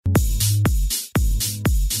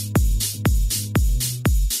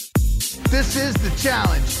This is The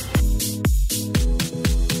Challenge.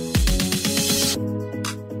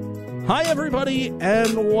 Hi, everybody,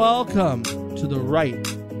 and welcome to the Right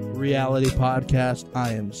Reality Podcast.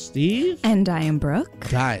 I am Steve. And I am Brooke.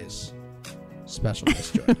 Guys, special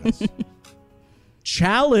guest joining us.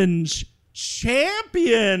 Challenge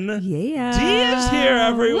champion. Yeah. Dee is here,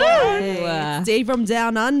 everyone. Woo. Steve from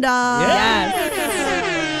Down Under. Yes.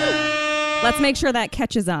 Let's make sure that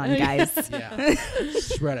catches on, guys. Yeah.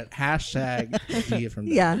 Spread it. Hashtag Dee from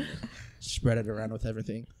Down. Yeah. Spread it around with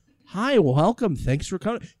everything. Hi, welcome. Thanks for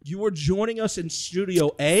coming. You are joining us in Studio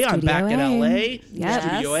A. I'm back in LA. Yes.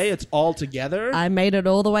 Studio A. It's all together. I made it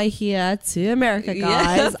all the way here to America,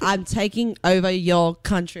 guys. Yes. I'm taking over your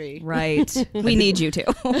country. Right. We need you to.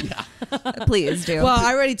 Please do. Well,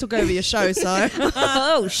 I already took over your show, so.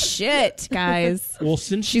 Oh, shit, guys. Well,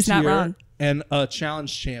 since She's she's not here wrong. and a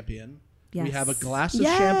challenge champion, we Yes. have a glass of Yay.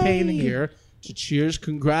 champagne here to cheers.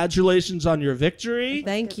 Congratulations on your victory.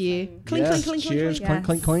 Thank you. Clink, Yes, clink, clink, cheers. clink, Clink,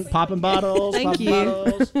 clink, clink. Popping bottles. Thank popping you.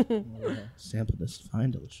 bottles. Sample this.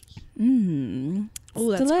 Fine, delicious. Oh,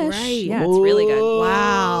 that's Delish. great. Yeah, it's really good.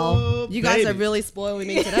 Wow. Oh, You guys baby. are really spoiling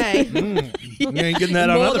me today. You ain't getting that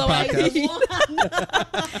on More other than I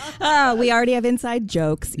podcasts. We already have inside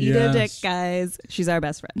jokes. Eat a dick, Yes. guys. She's our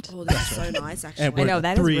best friend. Oh, that's so nice, actually. And we're know, the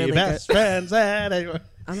that is three really best friends at anywhere.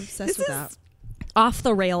 I'm obsessed with that. Off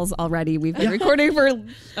the rails already. We've been recording for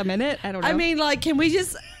a minute. I don't know. I mean, like, can we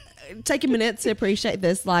just take a minute to appreciate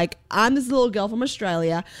this? Like, I'm this little girl from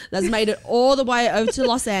Australia that's made it all the way over to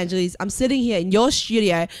Los Angeles. I'm sitting here in your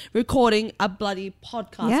studio recording a bloody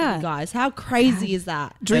podcast with Yeah. you guys. How crazy is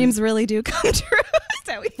that? dreams really do come true.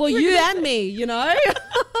 For you and me, you know?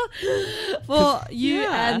 For you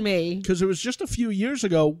Yeah. and me. Because it was just a few years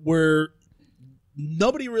ago where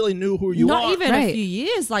nobody really knew who you Not are. even Right. a few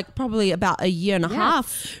years, like probably about a year and a Yeah.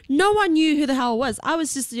 half. No one knew who the hell I was. I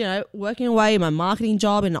was just, working away in my marketing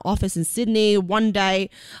job in an office in Sydney. One day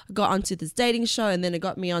I got onto this dating show, and then it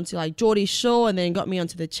got me onto like Geordie Shore, and then it got me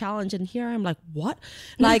onto the challenge. And here I am like, what?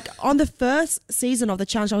 Like on the first season of the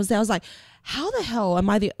challenge I was there, I was like, how the hell am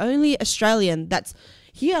I the only Australian that's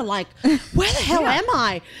here? Like, where the hell am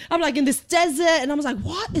I? I'm like in this desert, and I was like,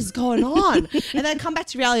 what is going on? And then come back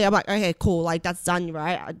to reality. I'm like, okay, cool. Like that's done,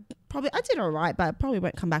 right? I did all right, but I probably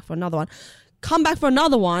won't come back for another one. Come back for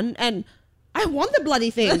another one, and I won the bloody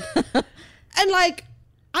thing. And like,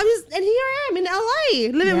 and here I am in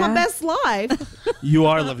LA, living my Yeah. best life. You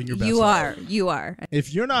are living your best You life. are. You are.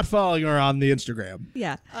 If you're not following her on the Instagram,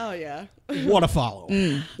 Yeah. Oh yeah. what a follow.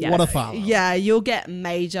 yes. What a follow. Yeah, you'll get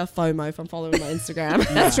major FOMO from following my Instagram.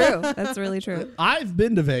 That's true. That's really true. I've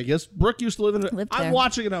been to Vegas. Brooke used to live in it. Lived I'm there.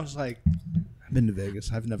 watching it and I was like, I've been to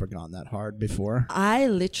Vegas. I've never gone that hard before. I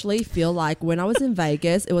literally feel like when I was in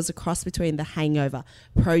Vegas, it was a cross between The Hangover,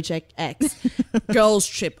 Project X, Girls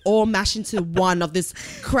Trip, all mashed into one of this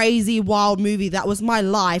crazy wild movie that was my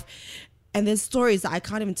life. And there's stories that I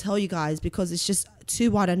can't even tell you guys because it's just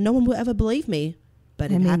too wide and no one will ever believe me.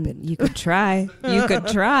 But it happened. You could try. You could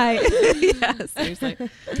try. Yeah, seriously.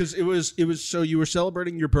 Because it was so you were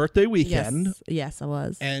celebrating your birthday weekend. Yes, I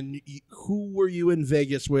was. And who were you in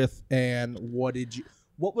Vegas with and what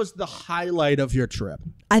was the highlight of your trip?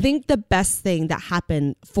 I think the best thing that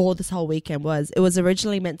happened for this whole weekend was it was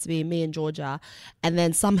originally meant to be me and Georgia, and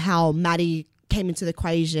then somehow Maddie came into the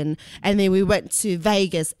equation, and then we went to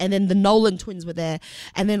Vegas, and then the Nolan twins were there,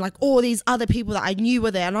 and then like all these other people that I knew were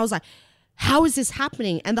there, and I was like, how is this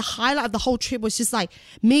happening? And the highlight of the whole trip was just like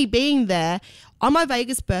me being there on my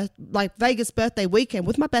Vegas birthday weekend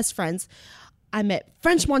with my best friends. I met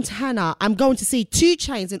French Montana. I'm going to see 2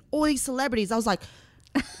 Chainz and all these celebrities. I was like,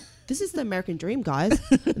 this is the American dream, guys.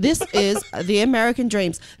 This is the American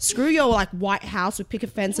dreams. Screw your like White House with picket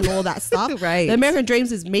fence and all that stuff. Right. The American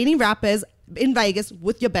dreams is meeting rappers in Vegas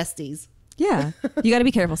with your besties. Yeah. You got to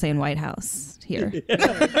be careful saying White House here.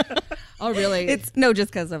 Oh, really? It's no,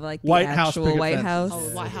 just because of like the White House actual picket White fence. House. Oh,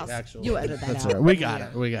 White House. Actual- You edit that That's out. all right. We got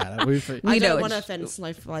it. We I We don't know want to it's- offend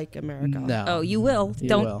Snowflake America. No. Oh, you will. You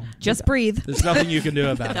Don't will. just breathe. There's nothing you can do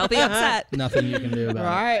about They'll it. be upset. Nothing you can do about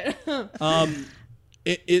it. Right.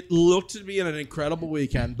 It looked to be an incredible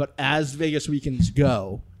weekend, but as Vegas weekends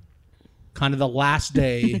go, kind of the last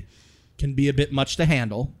day can be a bit much to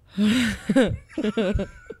handle.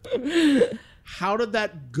 How did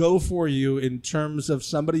that go for you in terms of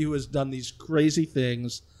somebody who has done these crazy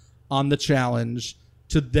things on the challenge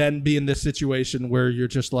to then be in this situation where you're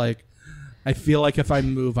just like, I feel like if I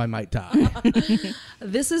move, I might die.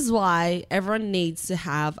 This is why everyone needs to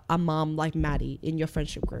have a mom like Maddie in your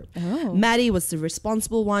friendship group. Oh. Maddie was the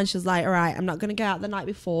responsible one. She was like, all right, I'm not going to go out the night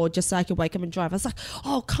before just so I can wake up and drive. I was like,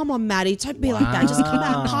 oh, come on, Maddie. Don't be like that. Just come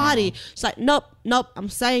out and party. She's like, nope, I'm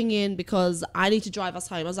staying in because I need to drive us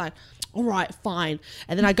home. I was like, all right, fine.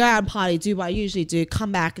 And then I go out and party, do what I usually do,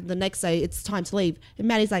 come back, and the next day it's time to leave. And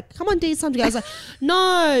Maddie's like, come on, Dee, it's time to go. I was like,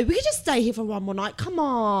 no, we can just stay here for one more night. Come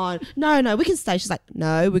on. No, we can stay. She's like,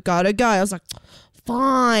 no, we gotta go. I was like,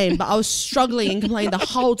 fine. But I was struggling and complaining the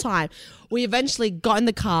whole time. We eventually got in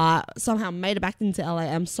the car, somehow made it back into LA.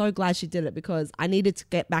 I'm so glad she did it because I needed to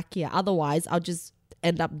get back here. Otherwise, I'll just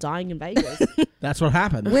end up dying in Vegas. That's what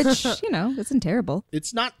happened. Which, isn't terrible.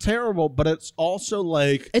 It's not terrible, but it's also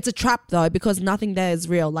like... It's a trap though because nothing there is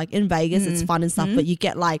real. Like in Vegas, it's fun and stuff, but you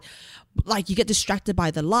get like you get distracted by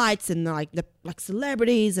the lights and the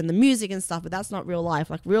celebrities and the music and stuff, but that's not real life.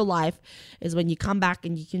 Like real life is when you come back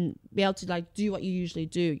and you can be able to like do what you usually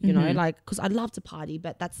do, you know, like because I love to party,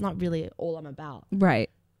 but that's not really all I'm about. Right.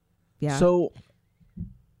 Yeah. So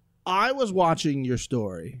I was watching your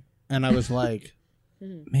story and I was like,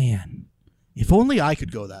 man, if only I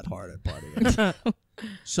could go that hard at partying.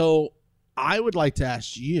 So I would like to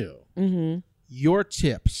ask you your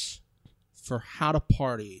tips for how to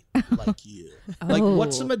party like you. Like,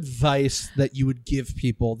 what's some advice that you would give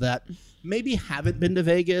people that maybe haven't been to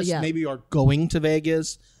Vegas, maybe are going to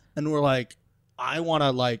Vegas, and we're like, I want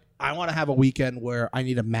to have a weekend where I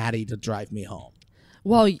need a Maddie to drive me home.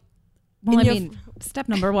 Well, I mean, step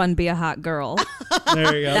number 1, be a hot girl.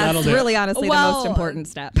 There you go. That's really honestly the most important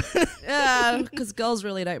step. Yeah, because girls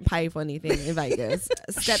really don't pay for anything in Vegas.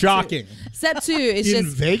 Shocking. Step 2 is In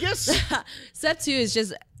just Vegas? Step 2 is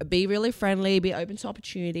just be really friendly, be open to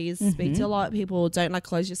opportunities, speak to a lot of people, don't like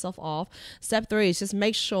close yourself off. Step 3 is just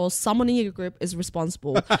make sure someone in your group is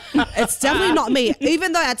responsible. It's definitely not me.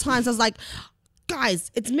 Even though at times I was like,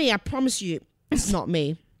 guys, it's me, I promise you. It's not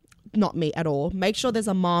me. Not me at all. Make sure there's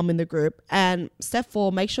a mom in the group. And step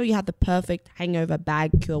 4, make sure you have the perfect hangover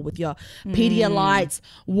bag cure with your Pedialytes,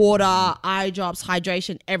 water, eye drops,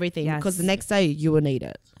 hydration, everything. Because the next day you will need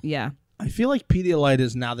it. Yeah. I feel like Pedialyte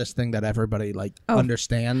is now this thing that everybody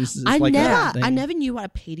understands. It's I like never knew what a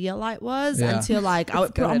Pedialyte was until like I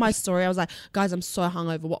would put on my story. I was like, guys, I'm so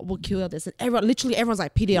hungover. What will cure this? And everyone's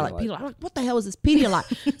like, Pedialyte. I'm like, what the hell is this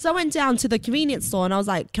Pedialyte? So I went down to the convenience store and I was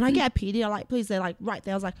like, can I get a Pedialyte, please? They're like, right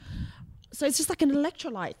there. I was like, so it's just like an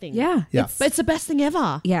electrolyte thing. Yeah. But it's the best thing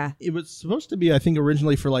ever. Yeah. It was supposed to be, I think,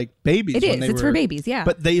 originally for like babies. It is. It's for babies, yeah.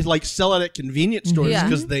 But they like sell it at convenience stores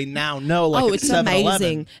because they now know like it's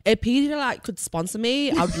amazing. If Pedialyte could sponsor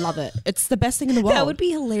me, I would love it. It's the best thing in the world. That would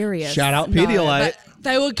be hilarious. Shout out Pedialyte. But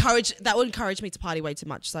that would encourage me to party way too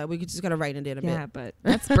much. So we could just gotta rein it in a bit. Yeah, but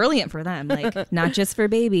that's brilliant for them. Like, not just for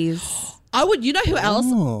babies. I would. You know who else?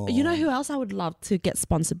 You know who else I would love to get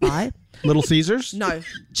sponsored by? Little Caesars? No,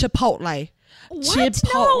 Chipotle. What?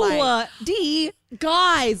 Chipotle. No, Dee.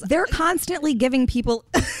 Guys, They're constantly giving people.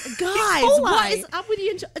 guys, what is up with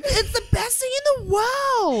you? It's the best thing in the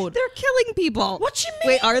world. They're killing people. What you mean?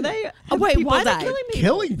 Wait, are they? Wait, People why are they died. killing people?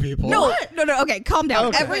 Killing people? No. Okay, calm down.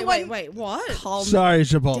 Okay. Everyone, Wait, what? calm Sorry,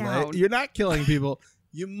 Chipotle. down. You're not killing people.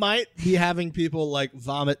 You might be having people like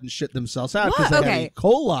vomit and shit themselves out because What? they Okay. had E.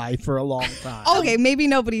 coli for a long time. Okay, maybe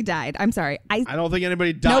nobody died. I'm sorry. I don't think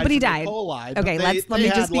anybody died. Nobody from died. E. coli. but Okay, they let me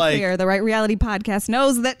had, just be clear. The Right Reality podcast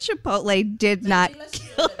knows that Chipotle did not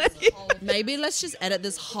kill anyone. Maybe let's just edit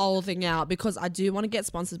this whole thing out because I do want to get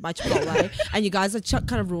sponsored by Chipotle, and you guys have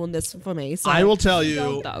kind of ruined this for me. So I will tell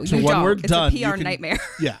you. Though. So You when don't. we're It's done, a PR you can- nightmare.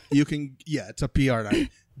 Yeah, you can. Yeah, it's a PR night.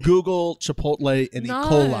 Google Chipotle and No, E.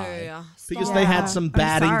 coli because stop. they had some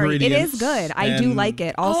bad I'm sorry. ingredients. It is good. I do and- like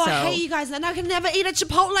it. Also, I hate you guys, and I can never eat at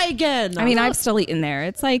Chipotle again. I mean, I've still eaten there.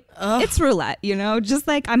 It's like it's roulette, just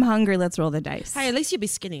like I'm hungry. Let's roll the dice. Hey, at least you'd be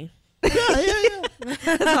skinny.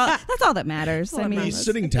 That's all that matters. I mean, Be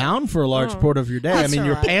sitting down for a large part of your day. I That's mean,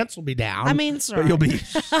 your all right. pants will be down. I mean, it's but all you'll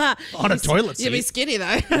right. be on a toilet seat. You'd be skinny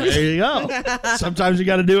though. There you go. Sometimes you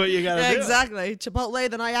got to do what you got to Yeah, do. exactly. Chipotle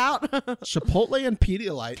the night out. Chipotle and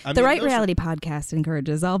Pedialyte. I the mean, Right those are- Reality podcast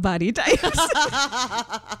encourages all body types.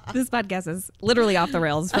 This podcast is literally off the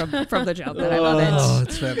rails from the jump, and I love Oh, it.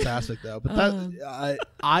 it's fantastic though. But that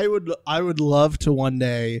I would love to one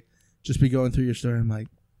day just be going through your story. I'm like,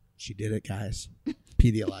 she did it, guys.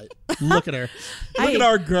 Pedialyte. Look at her. Look Hey, at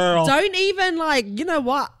our girl. Don't even you know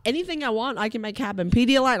what? Anything I want, I can make happen.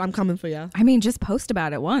 Pedialyte, I'm coming for you. I mean, just post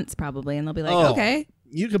about it once, probably, and they'll be like, Oh, okay.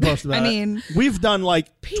 You can post about I it. mean- we've done like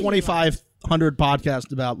 2,500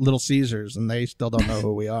 podcasts about Little Caesars, and they still don't know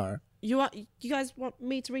who we are. You guys want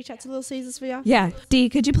me to reach out to Little Caesars for you? Yeah, Dee,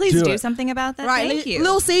 could you please Do do it. something about that? Right, Thank you.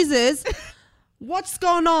 Little Caesars. What's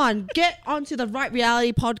going on? Get onto the Right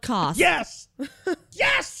Reality podcast. Yes.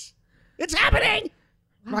 Yes. It's happening.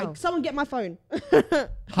 Right. Someone get my phone.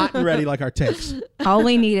 Hot and ready like our takes. All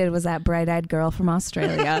we needed was that bright-eyed girl from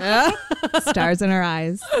Australia. Stars in her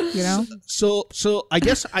eyes, you know? So I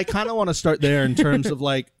guess I kind of want to start there in terms of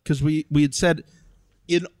like, because we had said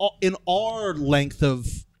in our length of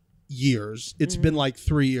years, it's been like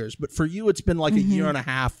 3 years. But for you, it's been like a year and a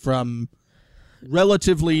half from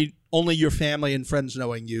relatively only your family and friends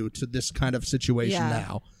knowing you to this kind of situation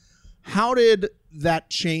now. How did that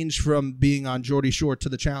change from being on Geordie Shore to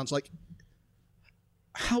the challenge? Like,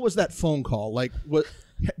 how was that phone call? Like, what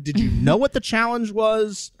did you know what the challenge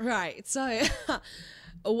was? Right. So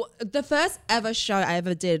the first ever show I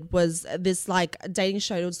ever did was this like dating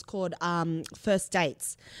show. It was called First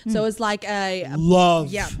Dates. So it was like a Love.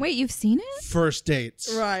 Yeah. Wait, you've seen it? First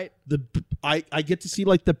Dates. Right. I get to see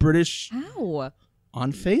like the British How?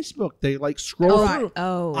 on Facebook. They like scroll through.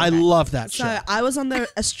 Oh. I love that show. So I was on the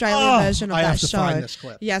Australian version of I that have to show. find this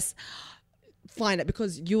clip. Yes. Find it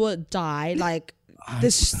because you will die. Like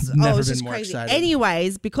this. I've never it's been just more crazy. excited.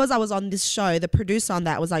 Anyways, because I was on this show, the producer on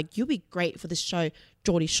that was like, "You'll be great for this show,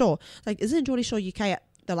 Geordie Shore." Like, isn't Geordie Shore UK?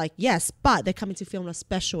 They're like, "Yes," but they're coming to film a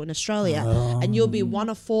special in Australia, and you'll be one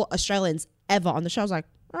of 4 Australians ever on the show. I was like,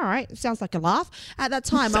 all right, sounds like a laugh. At that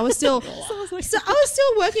time, I was still, I was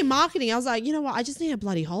still working marketing. I was like, you know what? I just need a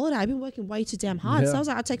bloody holiday. I've been working way too damn hard. So I was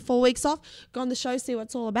like, I'll take 4 weeks off, go on the show, see what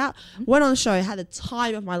it's all about. Went on the show, had the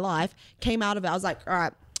time of my life, came out of it. I was like, all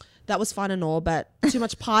right, that was fun and all, but too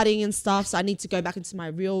much partying and stuff. So I need to go back into my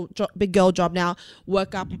real big girl job now,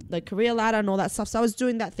 work up the career ladder and all that stuff. So I was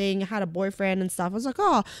doing that thing, had a boyfriend and stuff. I was like,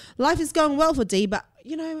 oh, life is going well for Dee, but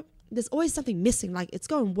you know, there's always something missing. Like, it's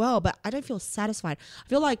going well, but I don't feel satisfied. I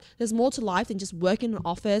feel like there's more to life than just working in an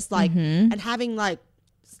office, like, and having like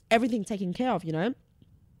everything taken care of, you know?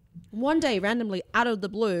 One day, randomly, out of the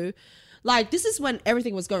blue, like, this is when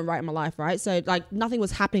everything was going right in my life, right? So like nothing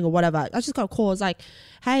was happening or whatever. I just got a call. I was like,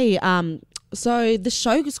 hey, so the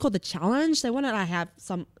show is called The Challenge. They wanted to have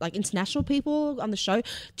some like international people on the show. Do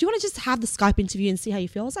you want to just have the Skype interview and see how you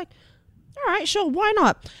feel? I was like, all right, sure, why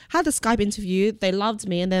not? Had the Skype interview. They loved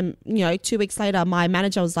me. And then, you know, 2 weeks later, my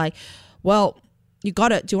manager was like, well, you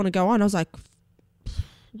got it. Do you want to go on? I was like,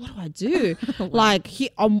 what do I do? Like,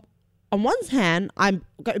 on one hand, I've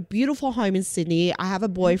got a beautiful home in Sydney. I have a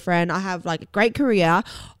boyfriend. I have like a great career.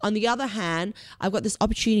 On the other hand, I've got this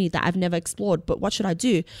opportunity that I've never explored. But what should I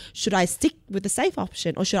do? Should I stick with the safe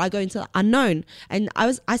option or should I go into the unknown? And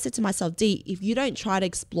I said to myself, Dee, if you don't try to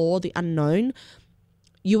explore the unknown,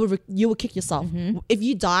 you will kick yourself. If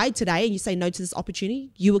you die today and you say no to this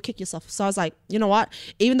opportunity, you will kick yourself. So I was like, you know what?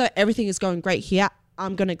 Even though everything is going great here,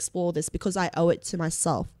 I'm going to explore this because I owe it to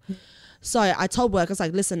myself. So I told work, I was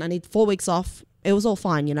like, listen, I need 4 weeks off. It was all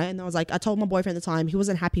fine, you know? And I was like, I told my boyfriend at the time, he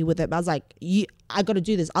wasn't happy with it. But I was like, I got to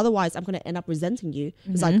do this. Otherwise, I'm going to end up resenting you.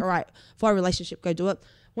 He's like, all right, for our relationship, go do it.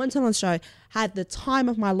 Went on the show, had the time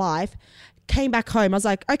of my life. Came back home. I was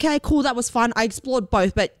like, okay, cool. That was fun. I explored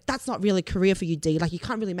both, but that's not really a career for you, Dee. Like, you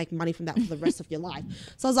can't really make money from that for the rest of your life.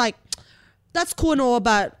 So I was like, that's cool and all,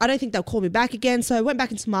 but I don't think they'll call me back again. So I went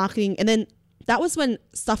back into marketing. And then that was when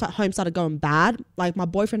stuff at home started going bad. Like, my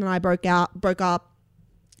boyfriend and I broke up.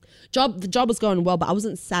 The job was going well, but I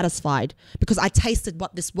wasn't satisfied because I tasted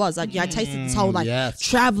what this was. Like, I tasted this whole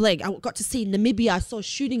traveling. I got to see Namibia. I saw a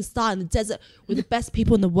shooting star in the desert with the best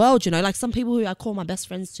people in the world, you know, like some people who I call my best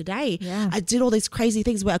friends today. Yeah. I did all these crazy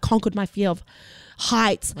things where I conquered my fear of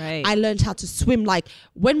heights. Right. I learned how to swim. Like,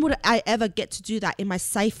 when would I ever get to do that in my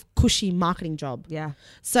safe, cushy marketing job? Yeah.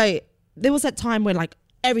 So there was that time when like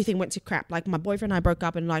everything went to crap. Like, my boyfriend and I broke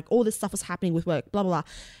up and like all this stuff was happening with work, blah, blah, blah.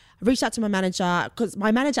 I reached out to my manager because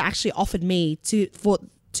my manager actually offered me to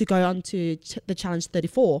go on to the Challenge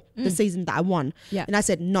 34, the season that I won. Yeah. And I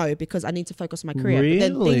said no because I need to focus on my career. Really?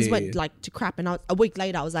 But then things went like to crap. And a week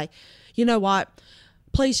later, I was like, you know what?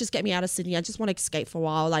 Please just get me out of Sydney. I just want to escape for a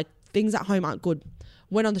while. Like, things at home aren't good.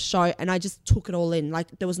 Went on the show and I just took it all in.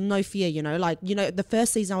 Like, there was no fear, you know, like, you know, the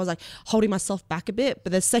first season I was like holding myself back a bit,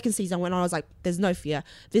 but the second season I went on, I was like, there's no fear.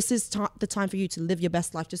 This is the time for you to live your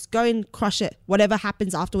best life. Just go and crush it. Whatever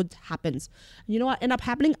happens afterwards happens. And you know what ended up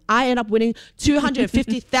happening? I ended up winning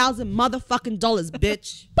 $250,000 motherfucking dollars,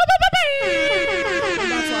 bitch. That's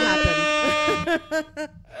what happened.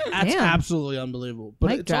 That's Damn. absolutely unbelievable. But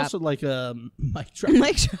Mic it's drop. also like a mic drop.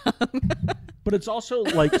 Mic drop. But it's also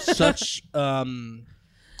like such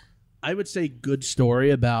I would say good story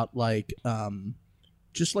about like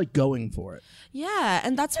just like going for it. Yeah,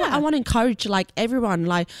 and that's what I want to encourage, like, everyone,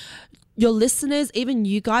 like your listeners, even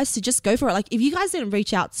you guys, to just go for it. Like, if you guys didn't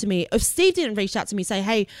reach out to me, if Steve didn't reach out to me, say,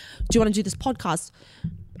 hey, do you want to do this podcast?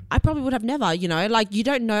 I probably would have never, you know, like you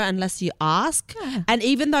don't know unless you ask. And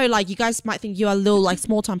even though like you guys might think you're a little like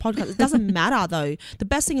small time podcast, it doesn't matter though. The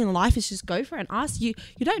best thing in life is just go for it and ask. You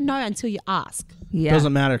don't know until you ask. Yeah.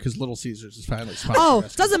 Doesn't matter because Little Caesars is finally sponsoring Oh,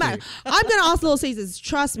 us. doesn't matter. I'm going to ask Little Caesars.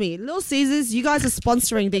 Trust me. Little Caesars, you guys are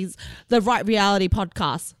sponsoring the Right Reality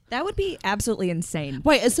podcast. That would be absolutely insane.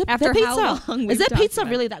 Wait, is it After their how pizza? long Is we've their talked pizza about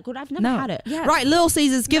really that good? I've never No. had it. Yeah. Right, Little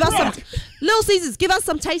Caesars, give us some. Little Caesars, give us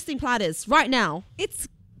some tasting platters right now. It's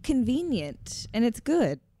convenient and it's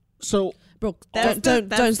good. So Brooke, That's don't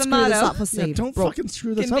the screw this motto. up for yeah, Steve. don't Brooke. fucking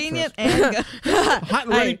screw this Convenient up for us. and good. Hot and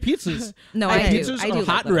ready pizzas. No, Our I do. pizzas I do are like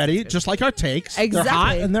hot and Little ready, Caesars. just like our takes. They're hot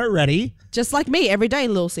Exactly. and they're ready. Just like me every day,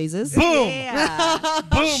 Little Caesars. Boom. Yeah.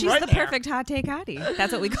 Boom, She's right the there. perfect hot take hottie.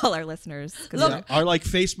 That's what we call our listeners. 'Cause Yeah, we're- our like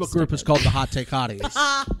Facebook group is called the Hot Take Hotties.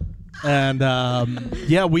 And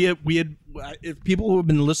yeah, we had if people who have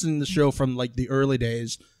been listening to the show from like the early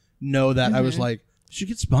days know that I was like, you should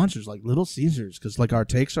get sponsors like Little Caesars because like our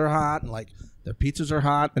takes are hot and like their pizzas are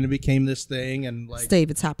hot, and it became this thing. And like Steve,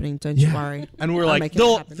 it's happening. Don't you worry. and we're I'll like make it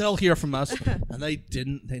they'll happen. hear from us, and they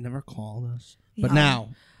didn't. They never called us, but Yeah. now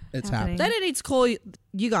it's Happening. They don't need to call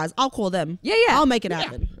you guys. I'll call them. Yeah, yeah. I'll make it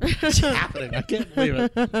happen. It's happening. I can't believe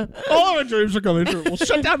it. All our dreams are coming true. We'll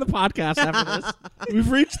shut down the podcast after this. We've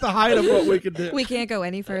reached the height of what we can do. we can't go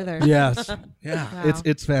any further. Yes. Yeah. Wow.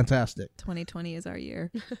 It's fantastic. 2020 is our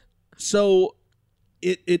year. So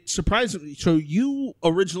it surprised me. So you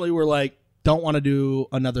originally were like, don't want to do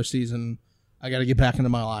another season. I got to get back into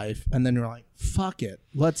my life. And then you're like, fuck it.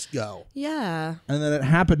 Let's go. Yeah. And then it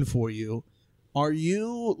happened for you. Are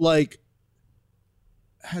you like,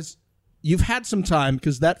 you've had some time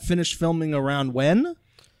because that finished filming around when?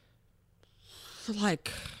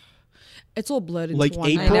 Like, it's all blurred into Like one.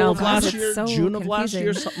 April I know, of guys, last it's year, so June of last year,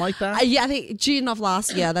 confusing. something like that. Yeah, I think June of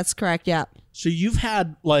last year. That's correct. Yeah. So you've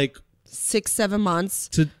had like 6-7 months.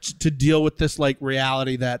 to deal with this like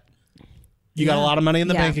reality that you got a lot of money in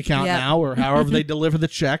the Yeah. bank account Yeah. now, or however they deliver the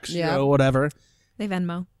checks, you Yeah. know, whatever. They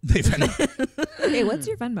Venmo. They Venmo, Hey, what's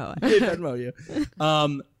your Venmo? they Venmo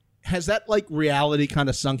you. Has that like reality kind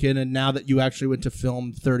of sunk in, and now that you actually went to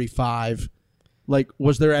film 35, like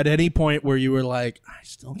was there at any point where you were like, I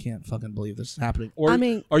still can't fucking believe this is happening? Or I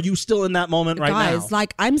mean, are you still in that moment right Guys, now?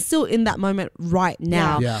 like I'm still in that moment right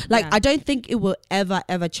now. Yeah. Like Yeah. I don't think it will ever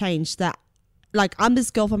change that. Like I'm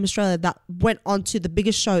this girl from Australia that went on to the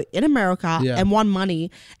biggest show in America Yeah. and won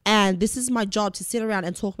money, and this is my job to sit around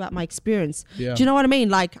and talk about my experience. Yeah. Do you know what I mean?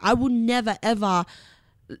 Like I would never ever,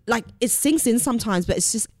 like it sinks in sometimes, but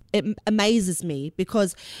it's just it amazes me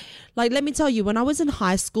because, like, let me tell you, when I was in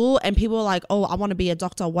high school and people were like, "Oh, I want to be a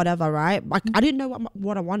doctor," whatever, right? Like I didn't know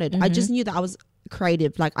what I wanted. I just knew that I was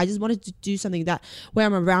creative. Like I just wanted to do something that where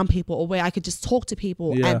I'm around people or where I could just talk to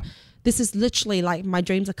people Yeah. and. This is literally like my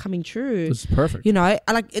dreams are coming true. This is perfect. You know,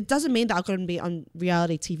 and, like it doesn't mean that I'm going to be on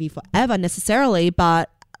reality TV forever necessarily, but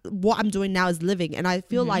what I'm doing now is living, and I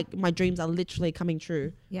feel like my dreams are literally coming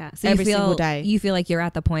true. Yeah. So Every you feel, single day. You feel like you're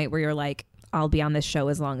at the point where you're like, I'll be on this show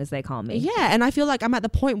as long as they call me. Yeah, and I feel like I'm at the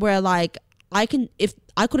point where like I can, if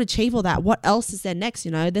I could achieve all that, what else is there next?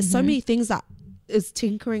 You know, there's so many things that is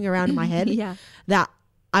tinkering around in my head Yeah. that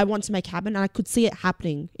I want to make happen, and I could see it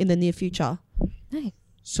happening in the near future. Nice.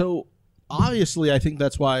 So obviously, I think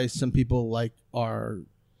that's why some people like are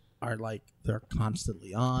like they're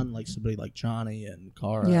constantly on, like somebody like Johnny and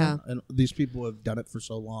Cara. Yeah. And these people have done it for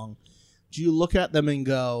so long. Do you look at them and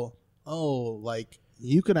go, "Oh, like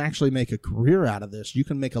you can actually make a career out of this. You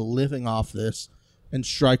can make a living off this, and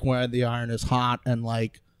strike while the iron is hot." And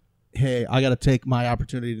like, hey, I got to take my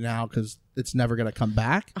opportunity now because it's never going to come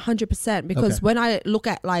back. 100%, because Okay. when I look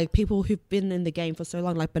at like people who've been in the game for so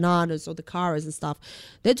long, like Bananas or the Caras and stuff,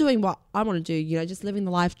 they're doing what I want to do, you know, just living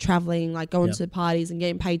the life, traveling, like going Yep. to parties and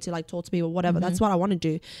getting paid to like talk to people, whatever. That's what I want to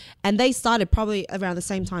do. And they started probably around the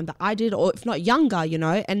same time that I did, or if not younger, you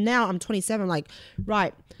know, and now I'm 27, like,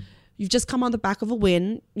 right, you've just come on the back of a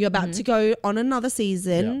win. You're about to go on another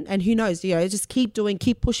season, and who knows, you know, just keep doing,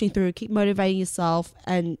 keep pushing through, keep motivating yourself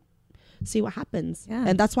and see what happens. Yeah.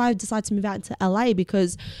 And that's why I decided to move out into LA,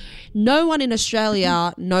 because no one in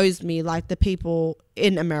Australia knows me like the people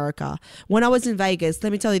in America. When I was in Vegas,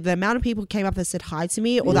 let me tell you, the amount of people who came up and said hi to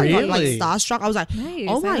me or that got like Really? starstruck, I was like, Nice.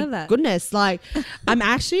 oh I love my that. goodness, like I'm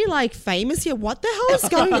actually like famous here. What the hell is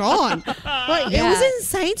going on? Like it was Yeah.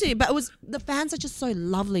 insane to me, but it was, the fans are just so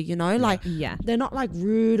lovely, you know, like Yeah. they're not like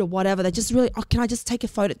rude or whatever. They're just really, oh, can I just take a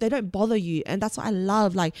photo? They don't bother you. And that's what I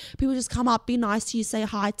love. Like people just come up, be nice to you, say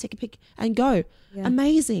hi, take a pic and go. Yeah.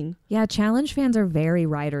 Amazing. Yeah, challenge fans are very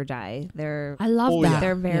ride or die. They're I love Oh, that. yeah.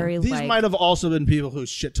 they're very These like might have also been people people who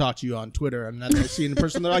shit talk you on Twitter, and then they see in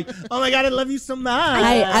person, they're like, "Oh my god, I love you so much."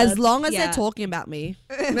 Hey, as long as Yeah. they're talking about me.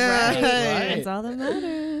 Right. That's all that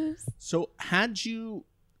matters. So had you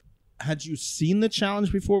seen the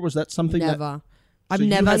challenge before? Was that something that Never. I've So you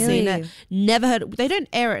never haven't- seen Really? it. Never heard. They don't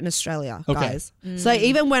air it in Australia, Okay. guys. So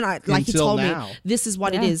even when he Until told now. me this is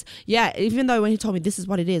what it Yeah. is. Yeah. Even though when he told me this is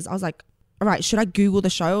what it is, I was like, all right, should I Google the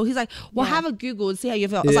show? He's like, well, Yeah. have a Google and see how you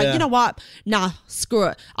feel. I was like, Yeah. you know what? Nah, screw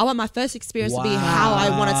it. I want my first experience to be how I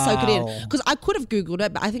want to soak it in. Wow. Because I could have Googled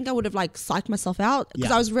it, but I think I would have like psyched myself out because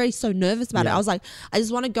Yeah. I was really so nervous about it. Yeah. I was like, I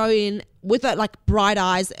just want to go in with that like bright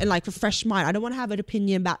eyes and like a fresh mind. I don't want to have an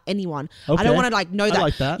opinion about anyone. I Okay. don't want to like know I that,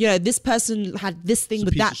 like that. you know, this person had this thing It's a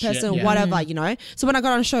with piece that of shit, person, yeah. whatever, you know. So when I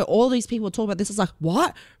got on a show, all these people talk about this. I was like,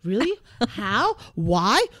 what? Really? How?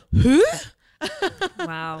 Why? Who?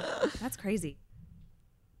 Wow. That's crazy.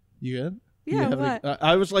 you good? Yeah, You have what?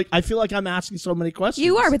 I was like, I feel like I'm asking so many questions.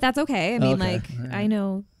 You are, but that's okay. I mean, Okay. like, All right. I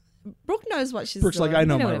know Brooke knows what she's Brooke's doing. like, I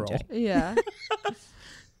know know my what I'm role. doing. Yeah.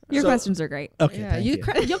 your So- questions are great. Okay, Yeah, thank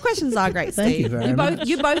you. your questions are great, Thank you Steve. very much.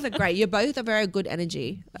 You both are great. You both are very good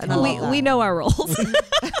energy. And I Oh. love that. We know our roles.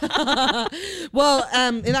 Well,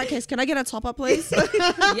 in that case, can I get a top up, please?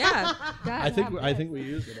 Yeah. I think we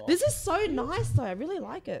used it all. This is so nice, though. I really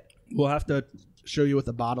like it. We'll have to show you what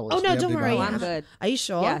the bottle is. Oh, We no, have don't to worry. go- I'm good. Are you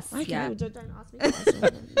sure? Yes, Okay. yeah. Well, don't ask me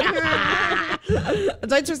questions.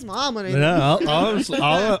 Don't trust mom on it.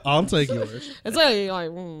 Yeah, I'll take yours. It's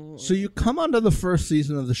like, So you come onto the first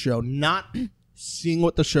season of the show, not seeing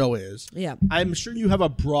what the show is. yeah. I'm sure you have a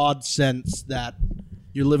broad sense that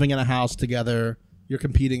you're living in a house together, you're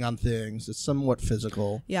competing on things, it's somewhat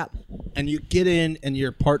physical, Yeah. and you get in and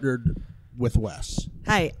you're partnered with Wes.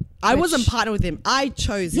 Hey, I wasn't partnered with him. I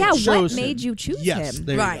chose him. Yeah, Chose what him. made you choose Yes, him?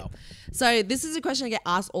 there Right. you go. So this is a question I get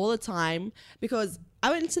asked all the time because I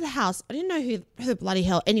went into the house. I didn't know who the bloody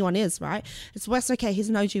hell anyone is, right? It's Wes, okay, he's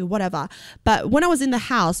an OG, whatever. But when I was in the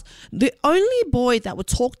house, the only boy that would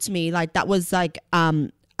talk to me, like that was like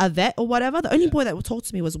a vet or whatever, the only boy that would talk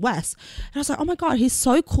to me was Wes. And I was like, oh my God, he's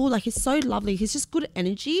so cool. Like, he's so lovely. He's just good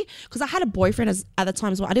energy. Because I had a boyfriend at the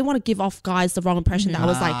time as well. I didn't want to give off guys the wrong impression that I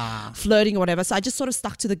was like flirting or whatever. So I just sort of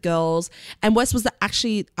stuck to the girls. And Wes was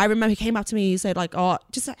I remember he came up to me, he said like, oh,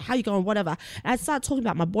 just how you going, whatever. And I started talking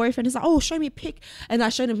about my boyfriend. He's like, oh, show me a pic. And I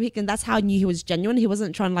showed him a pic, and that's how I knew he was genuine. He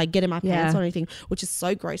wasn't trying to like get in my pants Yeah. or anything, which is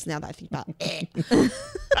so gross now that I think about it.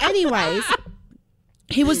 Anyways,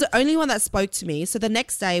 he was the only one that spoke to me. So the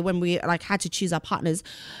next day when we like had to choose our partners,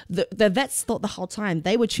 the vets thought the whole time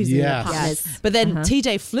they were choosing their Yes. partners. Yes. But then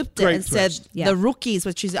TJ flipped it Great and twist. said Yeah. the rookies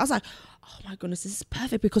were choosing. I was like, oh my goodness, this is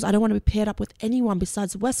perfect because I don't want to be paired up with anyone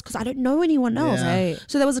besides Wes because I don't know anyone else. Yeah. Right.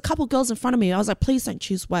 So there was a couple girls in front of me. I was like, please don't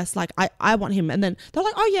choose Wes. Like I want him. And then they're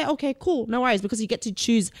like, oh yeah, okay, cool. No worries, because you get to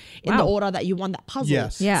choose in the Wow. order that you won that puzzle.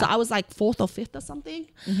 Yes. Yeah. So I was like 4th or 5th or something.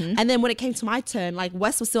 And then when it came to my turn, like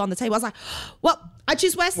Wes was still on the table. I was like, well, I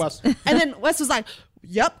choose Wes. Wes. And then Wes was like,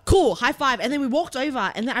 yep, cool, high five. And then we walked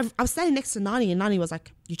over, and then I was standing next to Nani, and Nani was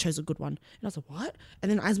like, you chose a good one. And I was like, what? And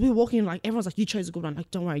then as we were walking, like everyone's like, you chose a good one. Like,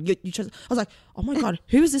 don't worry, you chose. I was like, oh my God,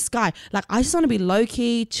 who is this guy? Like, I just want to be low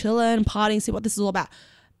key, chilling, partying, see what this is all about.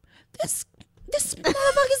 This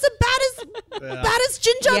motherfucker's the baddest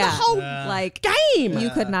ginger in the Yeah. whole Like, game. you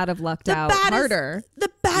could not have lucked The out baddest, harder. the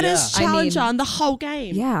baddest Yeah. I challenger mean- in the whole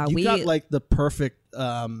game. Yeah, You we got like the perfect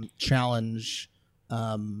challenge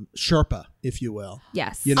Sherpa, if you will.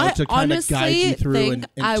 yes. You know, I to kind of honestly guide you through think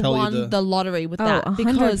and I tell won you the lottery with Oh, that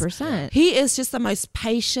because 100%. he is just the most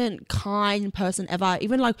patient, kind person ever.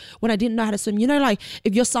 Even like when I didn't know how to swim, you know, like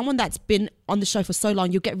if you're someone that's been on the show for so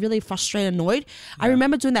long, you'll get really frustrated, annoyed. I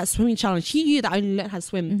remember doing that swimming challenge. He knew that I only learned how to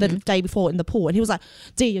swim the day before in the pool, and he was like,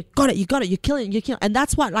 "Dee, you got it, you're killing it, and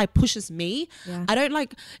that's what like pushes me. Yeah. I don't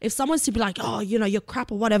like if someone's to be like, oh, you know, you're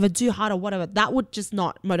crap or whatever, do hard or whatever. That would just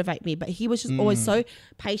not motivate me. But he was just always so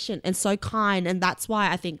patient and so kind, and that's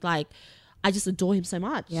why I think like I just adore him so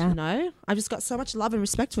much. Yeah. You know, I've just got so much love and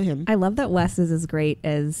respect for him. I love that Wes is as great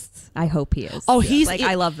as I hope he is. Oh, he's like, it-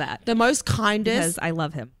 I love that The most kindest, because I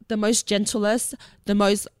love him. the most gentlest, the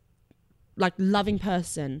most like loving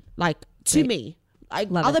person. Like to Right. me, like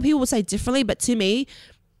Love other it. people would say differently, but to me,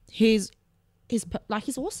 he's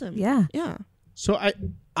awesome. Yeah. Yeah. So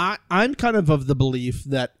I'm kind of the belief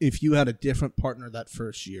that if you had a different partner that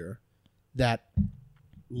first year, that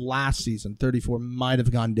last season 34 might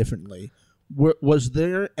have gone differently. Was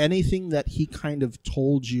there anything that he kind of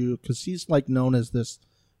told you, because he's like known as this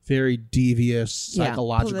very devious Yeah.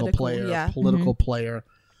 psychological Political player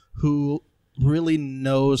who really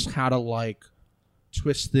knows how to like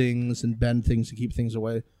twist things and bend things and keep things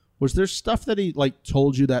away? Was there stuff that he like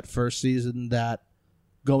told you that first season that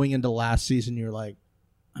going into last season you're like,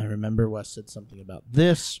 I remember Wes said something about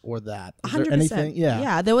this or that. Is 100%. there anything?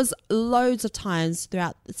 Yeah, there was loads of times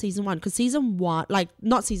throughout season 1, because season 1, like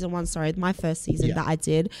not season 1, sorry, my first season that I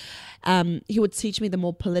did, he would teach me the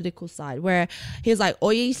more political side, where he was like,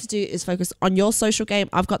 all you need to do is focus on your social game.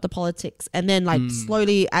 I've got the politics. And then like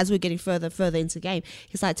slowly, as we're getting further into the game,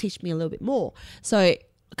 he's like, teach me a little bit more. So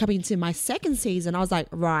coming into my second season, I was like,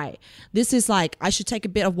 right, this is like, I should take a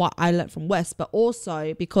bit of what I learned from West, but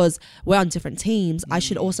also because we're on different teams, I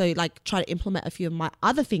should also like try to implement a few of my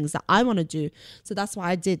other things that I want to do. So that's what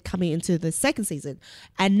I did coming into the second season.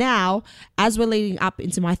 And now, as we're leading up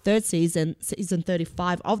into my third season, season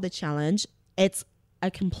 35 of the challenge, it's a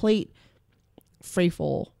complete free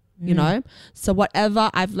fall. You know, so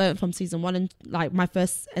whatever I've learned from season 1 and like my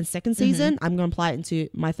first and second season, I'm going to apply it into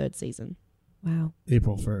my third season. Wow.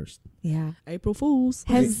 April 1st. Yeah. April Fools.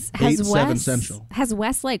 Has 7 Wes Central. Has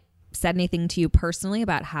Wes like said anything to you personally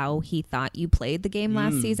about how he thought you played the game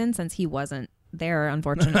last season, since he wasn't there,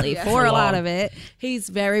 unfortunately, for a lot of it? He's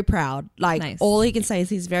very proud. Like Nice. all he can say is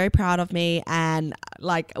he's very proud of me, and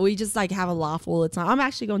like we just like have a laugh all the time. I'm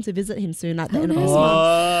actually going to visit him soon at the end of this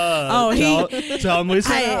month. Tell him we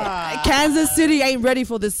said Hey, Kansas City ain't ready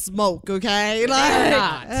for this smoke, okay? Like,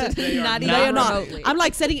 Not even they're not. remotely. I'm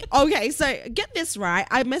like setting, okay, so get this right.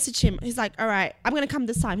 I messaged him. He's like, all right, I'm going to come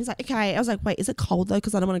this time. He's like, okay. I was like, wait, is it cold though?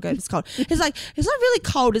 Because I don't want to go if it's cold. He's like, it's not really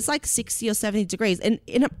cold. It's like 60 or 70 degrees. And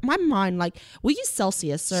in my mind, like, we use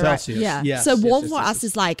Celsius. So, Celsius. Right? Yeah. Yes, so warm yes, for us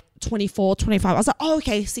is like 24, 25. I was like, oh,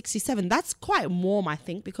 okay, 67. That's quite warm, I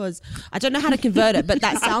think, because I don't know how to convert it, but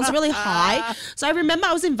that sounds really high. So I remember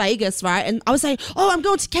I was in Vegas, right? And I was saying, oh, I'm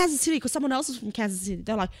going to Kansas City because someone else was from Kansas City.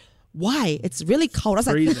 They're like, why? It's really cold. I was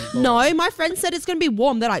Freezing like, cold. no, my friend said it's going to be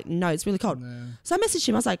warm. They're like, no, it's really cold. So I messaged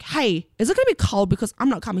him. I was like, hey, is it going to be cold because I'm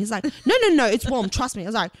not coming? He's like, no, it's warm. Trust me. I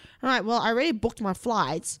was like, all right, well, I already booked my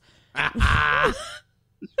flights. Fuck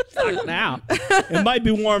now. It might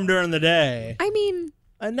be warm during the day. I mean,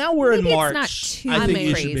 And now we're in maybe March. it's not I too think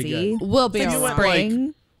you should be crazy. good. We'll be It's all like right.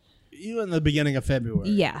 spring. You in the beginning of February.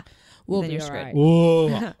 Yeah. We'll Then be you're all straight. right.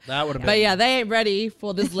 Whoa, that would have been. But yeah, they ain't ready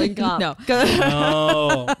for this link up. No.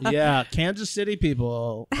 Oh, yeah. Kansas City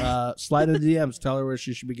people, slide in the DMs. Tell her where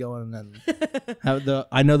she should be going. And have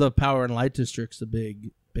I know the Power and Light District's a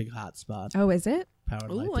big hot spot. Oh, is it? Power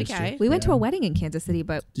and Ooh, Light okay. District. We went to Yeah. a wedding in Kansas City,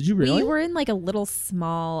 but Did you really? we were in like a little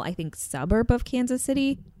small, I think, suburb of Kansas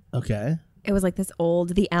City. Okay. It was like this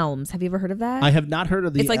old, the Elms. Have you ever heard of that? I have not heard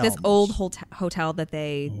of the It's like this Elms. old hotel that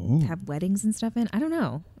they have weddings and stuff in. I don't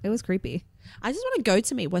know. It was creepy. I just want to go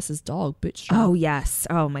to meet Wes's dog, Bootstrap. Oh, yes.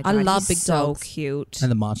 Oh, my God. I love He's big so dogs. cute. And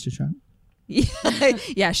the monster truck.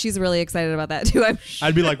 Yeah, she's really excited about that, too. I'm sure.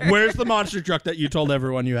 I'd be like, where's the monster truck that you told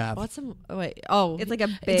everyone you have? What's some? Wait. Oh, It's like a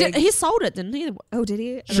big... he sold it, didn't he? Oh, did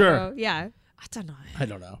he? I don't Sure. know. Yeah. I don't know. I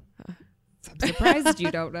don't know. I'm surprised you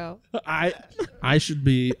don't know. I should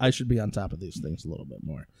be on top of these things a little bit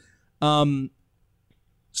more.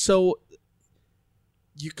 So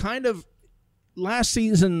you kind of last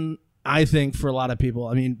season, I think for a lot of people,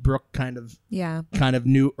 I mean, Brooke kind of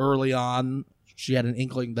knew early on. She had an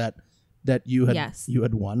inkling that you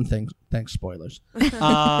had won. Thanks spoilers.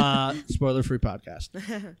 Spoiler free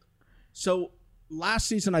podcast. So last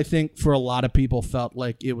season, I think for a lot of people felt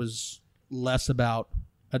like it was less about,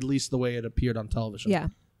 at least the way it appeared on television. Yeah.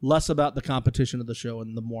 Less about the competition of the show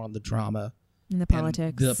and the more on the drama. And the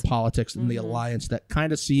politics. And the politics and the alliance that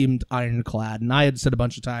kind of seemed ironclad. And I had said a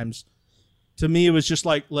bunch of times, to me, it was just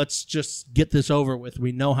like, let's just get this over with.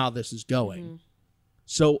 We know how this is going.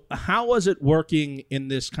 So how was it working in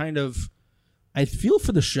this kind of, I feel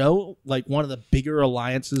for the show, like one of the bigger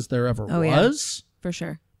alliances there ever was. Yeah, for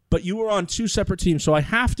sure. But you were on two separate teams. So I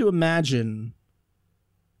have to imagine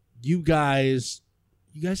you guys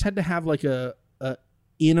had to have like a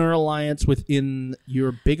inner alliance within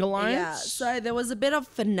your big alliance. Yeah, so there was a bit of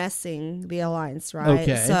finessing the alliance, right?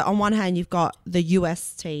 Okay. So on one hand, you've got the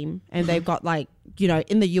US team, and they've got like,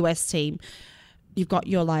 in the US team, you've got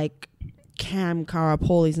your like Cam, Cara,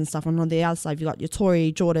 Paulies and stuff. And on the other side, you've got your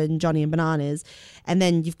Tori, Jordan, Johnny and Bananas. And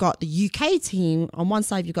then you've got the UK team. On one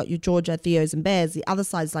side, you've got your Georgia, Theos and Bears. The other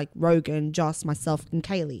side is like Rogan, Joss, myself and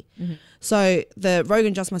Kaylee. So the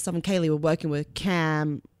Rogan, Joss, myself and Kaylee were working with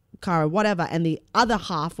Cam, Cara, whatever, and the other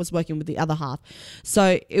half was working with the other half.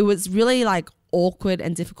 So it was really like awkward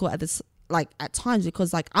and difficult at times,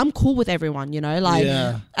 because like I'm cool with everyone,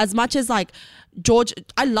 as much as like Georgia,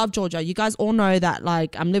 I love Georgia. You guys all know that,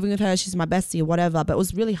 like, I'm living with her, she's my bestie or whatever, but it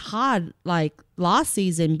was really hard like last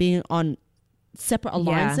season being on separate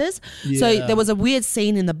alliances. So there was a weird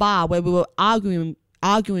scene in the bar where we were arguing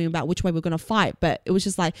about which way we're going to fight, but it was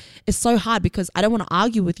just like, it's so hard because I don't want to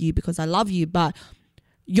argue with you because I love you, but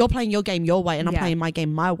you're playing your game your way and I'm playing my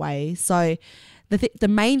game my way. So the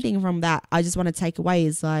main thing from that I just want to take away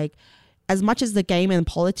is like, as much as the game and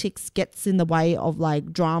politics gets in the way of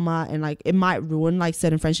like drama and like it might ruin like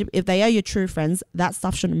certain friendship, if they are your true friends, that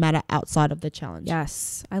stuff shouldn't matter outside of the challenge.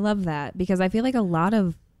 Yes, I love that, because I feel like a lot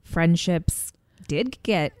of friendships did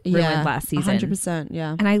get ruined last season. 100%,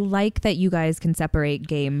 yeah. And I like that you guys can separate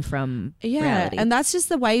game from reality. And that's just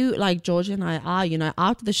the way like Georgia and I are, you know.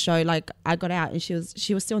 After the show, like I got out and she was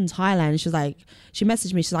still in Thailand. She was like, she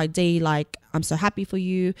messaged me, she's like, Dee, like I'm so happy for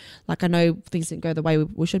you, like I know things didn't go the way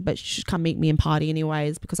we should, but you should come meet me and party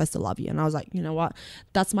anyways because I still love you. And I was like, you know what,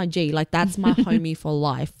 that's my G, like that's my homie for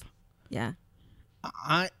life. Yeah.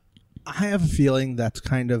 I have a feeling that's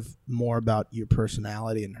kind of more about your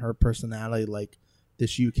personality and her personality, like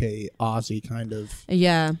this UK Aussie kind of.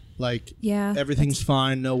 Yeah. Like, yeah, everything's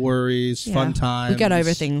fine, no worries, fun times. We get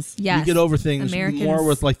over things. Yeah. You get over things Americans more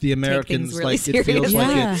with like the Americans. really Like it feels seriously.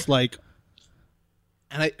 like it's like,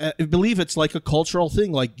 and I believe it's like a cultural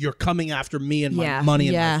thing. Like you're coming after me and my money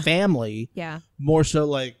and my family. Yeah. More so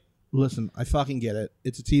like, listen, I fucking get it.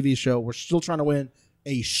 It's a TV show. We're still trying to win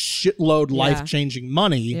a shitload life-changing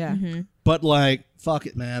money. Yeah. Mm-hmm. But like, fuck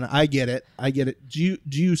it, man. I get it. Do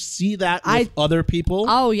you see that with other people?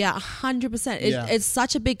 Oh yeah, 100%. It's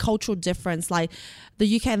such a big cultural difference. Like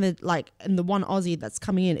the UK and the one Aussie that's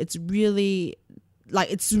coming in, it's really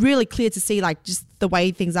clear to see like just the way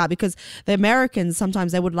things are, because the Americans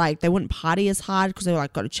sometimes they wouldn't party as hard because they were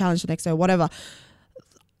like got a challenge the next day or whatever.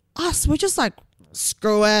 Us, we're just like,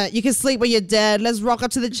 screw it, you can sleep when you're dead, let's rock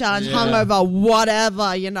up to the challenge, hungover,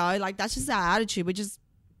 whatever, you know, like that's just our attitude. We just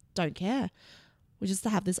don't care. We just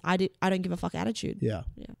have this I don't give a fuck attitude. Yeah.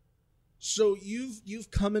 So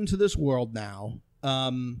you've come into this world now.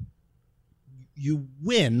 You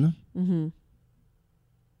win. Mm-hmm.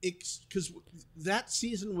 Because that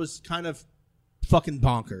season was kind of fucking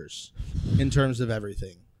bonkers in terms of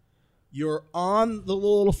everything. You're on the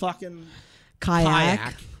little fucking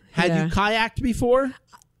kayak. Had you kayaked before?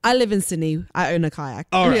 I live in Sydney. I own a kayak.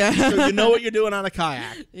 All right. So you know what you're doing on a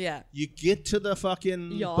kayak. Yeah. You get to the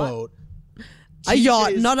fucking boat. A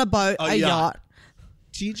yacht, not a boat. A yacht.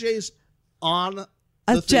 TJ's on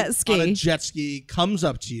a jet ski. On a jet ski, comes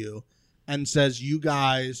up to you and says, "You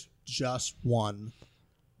guys just won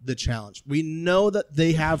the challenge." We know that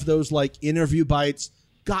they have those like interview bites.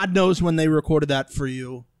 God knows when they recorded that for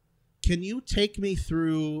you. Can you take me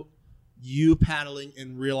through you paddling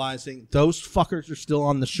and realizing those fuckers are still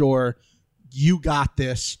on the shore? You got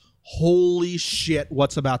this. Holy shit,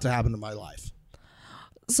 what's about to happen to my life?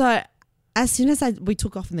 So as soon as we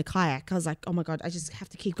took off in the kayak, I was like, oh my God, I just have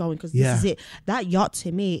to keep going because this is it. That yacht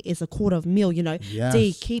to me is $250,000, you know. Yes.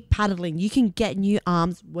 Dee, keep paddling. You can get new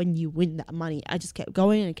arms when you win that money. I just kept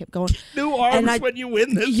going and kept going. New arms when you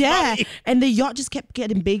win this money. And the yacht just kept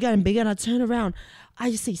getting bigger and bigger, and I turn around. I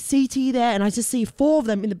just see CT there, and I just see 4 of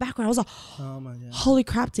them in the background. I was like, oh my God. Holy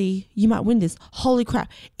crap, Dee, you might win this. Holy crap.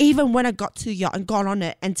 Even when I got to the yacht and got on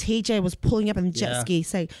it, and TJ was pulling up in the jet ski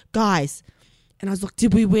saying, guys, and I was like,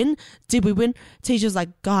 did we win? Did we win? TJ was like,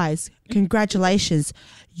 guys, congratulations.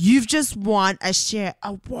 You've just won a share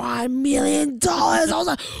of $1 million. I was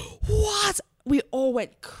like, what? We all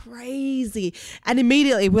went crazy. And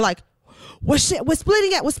immediately we're like, we're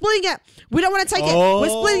splitting it. We don't want to take it.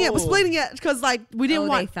 We're splitting it. Because like we didn't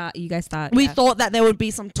want. You guys thought. We thought that there would be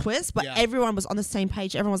some twist, but everyone was on the same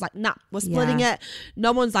page. Everyone was like, nah, we're splitting it.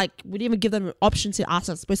 No one's like, we didn't even give them an option to ask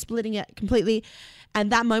us. We're splitting it completely. And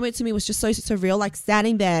that moment to me was just so surreal, like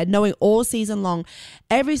standing there knowing all season long,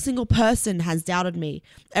 every single person has doubted me.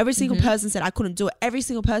 Every single person said I couldn't do it. Every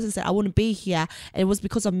single person said I wouldn't be here. And it was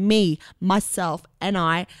because of me, myself, and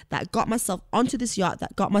I that got myself onto this yacht,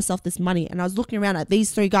 that got myself this money. And I was looking around at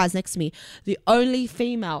these 3 guys next to me, the only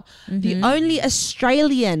female, the only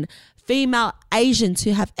Australian female Asian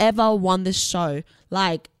to have ever won this show.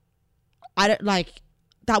 Like, I don't like...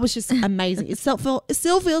 That was just amazing. It still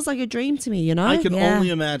feels like a dream to me, you know? I can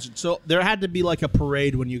only imagine. So there had to be like a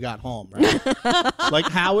parade when you got home, right? Like,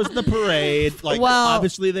 how was the parade? Like,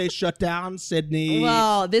 obviously they shut down Sydney.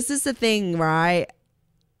 Well, this is the thing, right?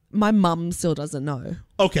 My mum still doesn't know.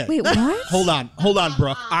 Okay. Wait, what? Hold on,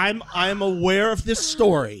 Brooke. I'm aware of this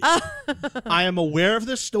story. I am aware of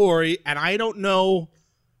this story, and I don't know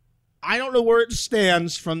where it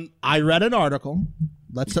stands from. I read an article.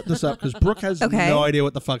 Let's set this up because Brooke has no idea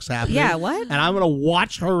what the fuck's happening. Yeah, what? And I'm going to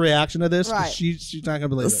watch her reaction to this because she's not going to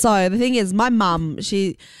believe it. So the thing is, my mum,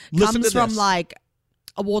 she comes from this. like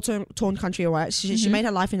a war-torn country, right? She made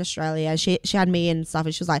her life in Australia. She had me and stuff,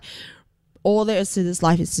 and she was like, all there is to this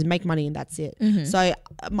life is to make money and that's it. So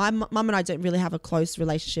my mum and I don't really have a close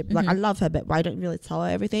relationship. Like I love her, but I don't really tell her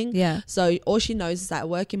everything. Yeah. So all she knows is that I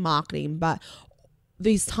work in marketing, but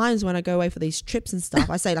these times when I go away for these trips and stuff,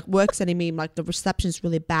 I say like work sending me like the reception's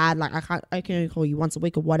really bad, like I can only call you once a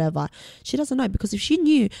week or whatever. She doesn't know, because if she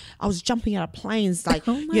knew I was jumping out of planes, like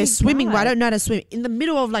swimming where I don't know how to swim in the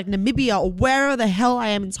middle of like Namibia or wherever the hell I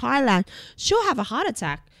am in Thailand, she'll have a heart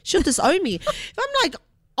attack. She'll disown me. If I'm like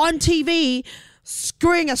on TV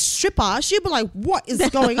screwing a stripper, she'll be like, what is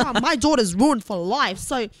going on? My daughter's ruined for life.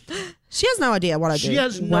 So she has no idea what I do. She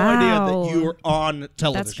has no idea that you're on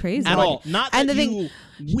television. That's crazy. At all. Not that you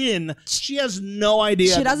win. She has no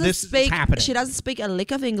idea this is happening. She doesn't speak a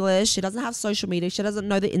lick of English. She doesn't have social media. She doesn't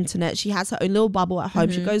know the internet. She has her own little bubble at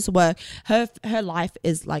home. She goes to work. Her life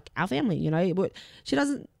is like our family, you know. But she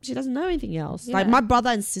doesn't know anything else. Yeah. Like my brother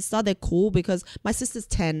and sister, they're cool because my sister's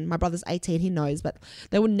 10, my brother's 18. He knows, but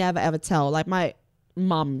they would never ever tell. Like my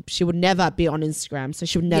mum, she would never be on Instagram, so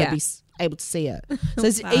she would never be able to see it. So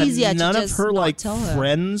it's easier to none just of her not like tell her.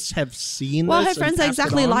 friends have seen Well, this her friends and are passed it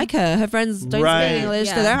exactly on? like her. Her friends don't Right. speak English.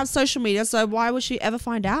 Yeah. They don't have social media, so why would she ever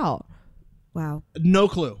find out? Wow. No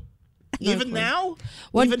clue. No Even clue. now?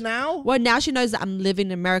 Well, Even now? Well, now she knows that I'm living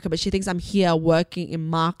in America, but she thinks I'm here working in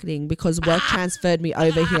marketing because work transferred me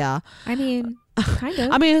over here. I mean, kind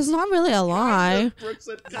of. I mean, it's not really a lie. Brooke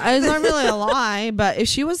said, It's not really a lie, but if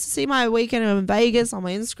she was to see my weekend in Vegas on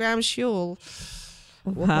my Instagram, she'll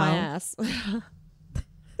whoop my ass.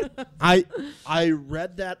 I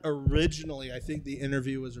read that originally. I think the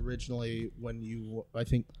interview was originally when I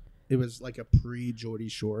think it was like a pre-Geordie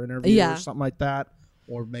Shore interview or something like that.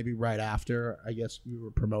 Or maybe right after, I guess you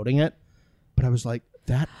were promoting it. But I was like,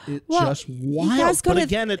 that is just wild. But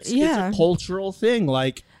again, it's a cultural thing.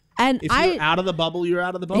 Like, and if you're out of the bubble, you're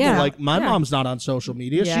out of the bubble. Yeah. Like, my mom's not on social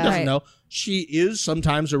media. Yeah. She doesn't Right. know. She is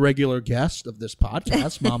sometimes a regular guest of this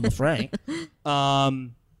podcast, Mama Frank.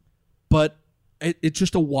 But it's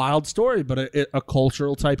just a wild story, but a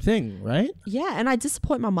cultural type thing, right? Yeah, and I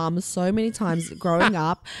disappoint my mom so many times growing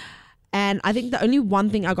up. And I think the only one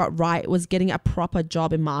thing I got right was getting a proper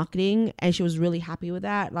job in marketing, and she was really happy with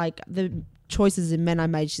that. Like the choices in men I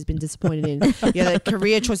made, she's been disappointed in. The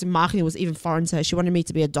career choice in marketing was even foreign to her. She wanted me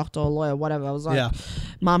to be a doctor or lawyer, whatever. I was like,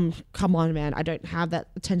 Mum, come on, man. I don't have that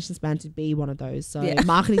attention span to be one of those. So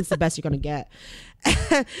marketing's the best you're going to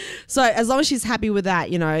get. So as long as she's happy with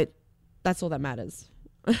that, you know, that's all that matters.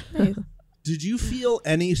 Did you feel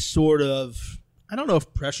any sort of, I don't know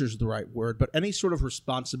if pressure is the right word, but any sort of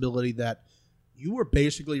responsibility that you were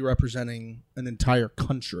basically representing an entire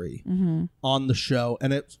country on the show,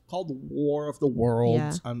 and it's called the War of the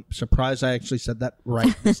Worlds. Yeah. I'm surprised I actually said that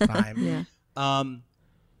right this time.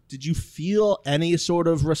 Did you feel any sort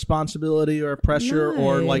of responsibility or pressure,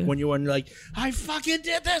 or like when you were like, I fucking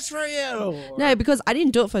did this for you? Or, no, because I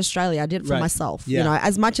didn't do it for Australia. I did it for myself. Yeah. You know,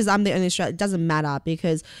 as much as I'm the only Australian, it doesn't matter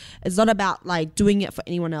because it's not about like doing it for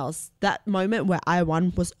anyone else. That moment where I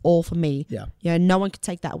won was all for me. Yeah. You know, no one could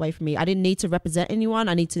take that away from me. I didn't need to represent anyone.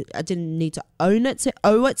 I didn't need to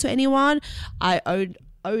owe it to anyone. I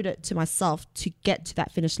owed it to myself to get to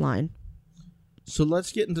that finish line. So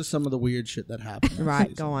let's get into some of the weird shit that happened. Right,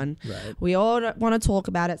 season. go on. Right. We all want to talk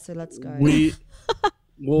about it, so let's go. We'll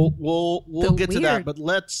get to that, but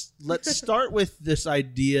let's start with this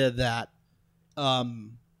idea that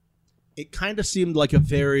it kind of seemed like a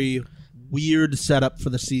very weird setup for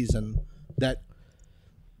the season, that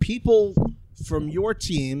people from your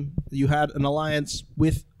team, you had an alliance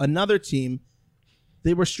with another team,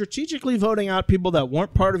 they were strategically voting out people that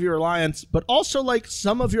weren't part of your alliance, but also like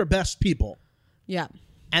some of your best people. Yeah.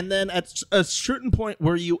 And then at a certain point,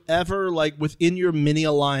 were you ever like within your mini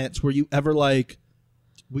alliance, were you ever like,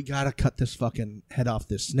 we got to cut this fucking head off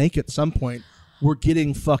this snake at some point? We're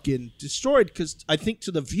getting fucking destroyed. Because I think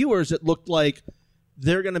to the viewers, it looked like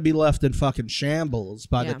they're going to be left in fucking shambles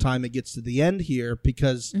by the time it gets to the end here,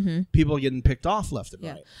 because people are getting picked off left and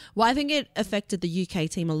right. Well, I think it affected the UK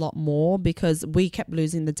team a lot more because we kept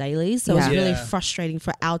losing the dailies. So it was really frustrating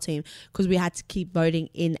for our team because we had to keep voting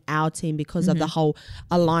in our team because of the whole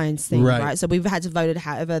alliance thing, right? So we've had to vote it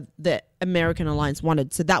however the American alliance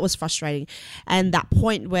wanted. So that was frustrating. And that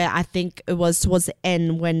point where I think it was towards the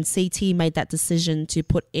end when CT made that decision to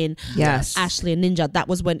put in Ashley and Ninja, that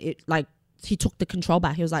was when it like, he took the control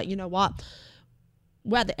back. He was like, you know what?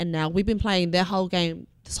 We're at the end now. We've been playing their whole game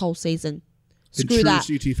this whole season. Screw in true that.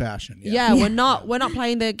 CT fashion. Yeah, we're not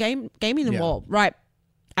playing the game anymore. Right.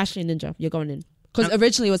 Ashley and Ninja, you're going in. Because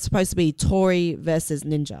originally it was supposed to be Tori versus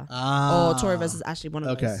Ninja. Or Tori versus Ashley, one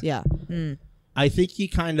of those. Yeah. I think he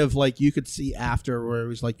kind of like, you could see after where he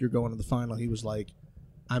was like, you're going to the final. He was like,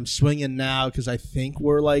 I'm swinging now because I think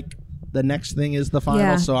we're like the next thing is the final.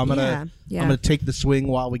 Yeah. So I'm Yeah. gonna take the swing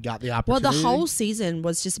while we got the Well, opportunity. the whole season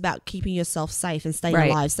was just about keeping yourself safe and staying Right.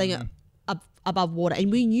 alive, staying above water.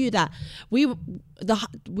 And we knew that we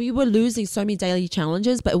were losing so many daily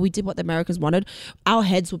challenges, but we did what the Americans wanted. Our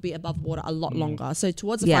heads would be above water a lot longer. So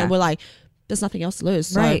towards the final, we're like, there's nothing else to lose.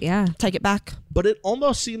 So Right, yeah. take it back. But it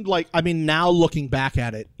almost seemed like, I mean, now looking back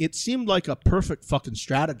at it, it seemed like a perfect fucking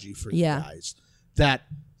strategy for you guys. That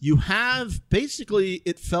you have, basically,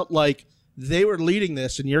 it felt like they were leading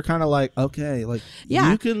this, and you're kind of like, okay, like,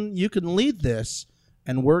 you can lead this,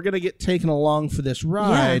 and we're going to get taken along for this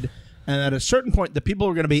ride. And at a certain point, the people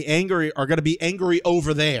who are going to be angry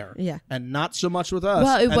over there. Yeah. And not so much with us.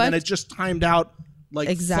 Well, and then it just timed out like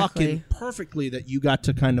Exactly. fucking perfectly that you got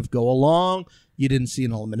to kind of go along. You didn't see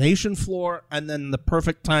an elimination floor. And then the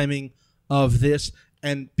perfect timing of this.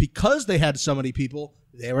 And because they had so many people,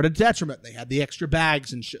 they were at a detriment. They had the extra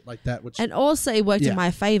bags and shit like that. And also it worked in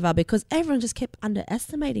my favor because everyone just kept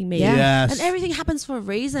underestimating me. Yeah. Yes. And everything happens for a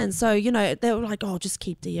reason. So, you know, they were like, oh, just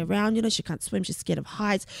keep Dee around. You know, she can't swim. She's scared of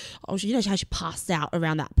heights. Oh, you know how she passed out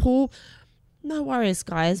around that pool. No worries,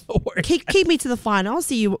 guys. No worries. Keep me to the final. I'll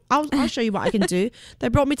see you. I'll show you what I can do. They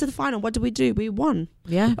brought me to the final. What did we do? We won.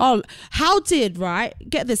 Yeah. Oh,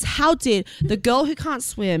 get this, how did the girl who can't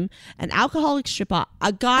swim, an alcoholic stripper,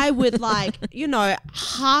 a guy with like, you know,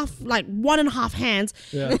 one and a half hands,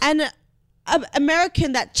 and an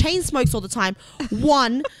American that chain smokes all the time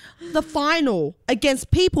won the final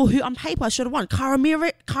against people who on paper should have won. Cara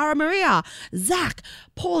Maria, Zach,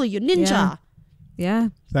 Paulie, your ninja. Yeah.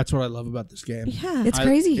 that's what I love about this game. Yeah. It's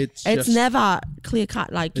crazy. It's just- never clear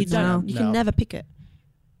cut. Like you can never pick it.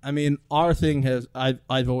 I mean, our thing has,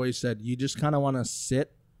 I've always said, you just kind of want to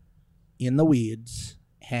sit in the weeds,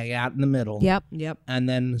 hang out in the middle. Yep. And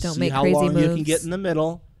then Don't see make how crazy long you can moves. get in the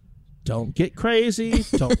middle. Don't get crazy.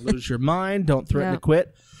 Don't lose your mind. Don't threaten to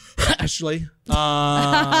quit. Ashley.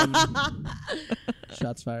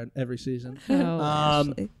 Shots fired every season. Oh,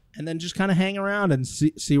 Ashley. And then just kind of hang around and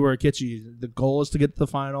see where it gets you. The goal is to get to the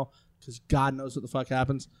final because God knows what the fuck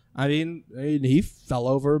happens. I mean, he fell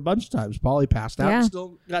over a bunch of times. Paulie passed out and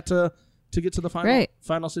still got to get to the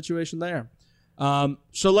final situation there.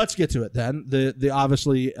 So let's get to it then. The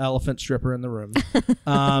obviously elephant stripper in the room.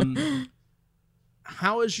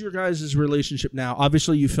 How is your guys' relationship now?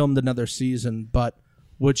 Obviously, you filmed another season, but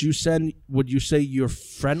would you say you're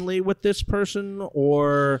friendly with this person,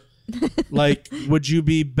 or like would you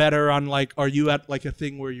be better on like? Are you at like a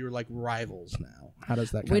thing where you're like rivals now? How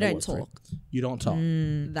does that? We kinda don't work for you? talk. You don't talk.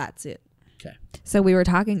 That's it. Okay. So we were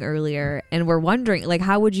talking earlier, and we're wondering, like,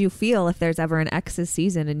 how would you feel if there's ever an X's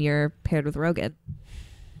season and you're paired with Rogan?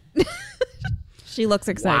 She looks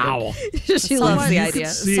excited. Wow. She loves the idea.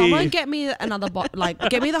 Someone get me another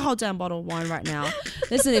get me the whole damn bottle of wine right now.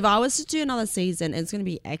 Listen, if I was to do another season and it's going to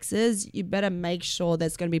be X's, you better make sure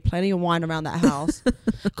there's going to be plenty of wine around that house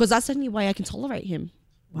because that's the only way I can tolerate him.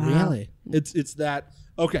 Wow. Really? It's that.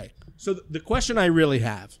 Okay. So the question I really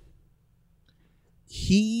have,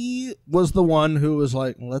 he was the one who was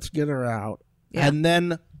like, let's get her out. Yeah. And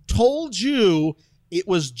then told you it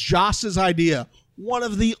was Joss's idea. One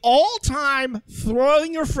of the all-time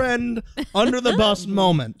throwing your friend under the bus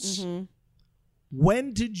moments. Mm-hmm.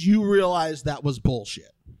 When did you realize that was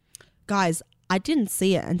bullshit? Guys, I didn't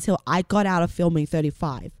see it until I got out of filming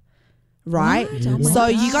 35. Right? What? Oh my So God.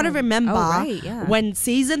 you got to remember when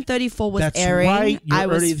season 34 was That's airing, right. You're I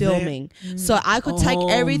was already there. filming. So I could take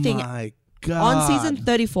everything my God. on season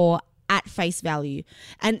 34 at face value.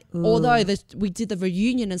 And although we did the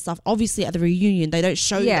reunion and stuff, obviously at the reunion they don't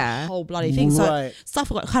show you the whole bloody thing. So stuff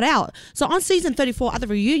got cut out. So on season 34 at the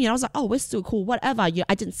reunion, I was like, oh, we're still cool, whatever. I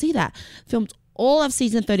didn't see that. Filmed all of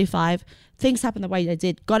season 35. Things happened the way they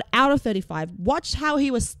did. Got out of 35. Watched how he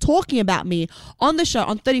was talking about me on the show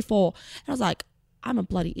on 34. And I was like, I'm a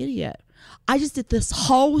bloody idiot. I just did this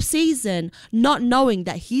whole season not knowing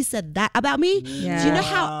that he said that about me. Yeah. Do you know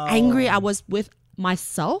how angry I was with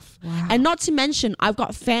myself? Wow. And not to mention, I've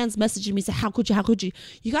got fans messaging me saying, how could you?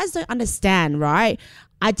 You guys don't understand, right?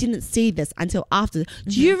 I didn't see this until after.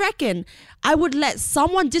 Do you reckon I would let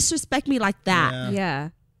someone disrespect me like that Yeah.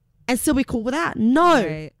 and still be cool with that? No.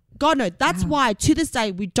 Right. God, no. That's why to this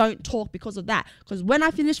day we don't talk because of that. Because when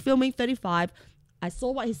I finished filming 35, I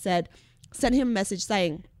saw what he said, sent him a message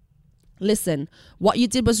saying, listen, what you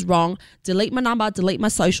did was wrong. Delete my number, delete my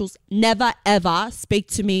socials. Never, ever speak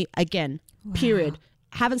to me again. Period.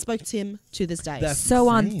 Haven't spoken to him to this day. That's So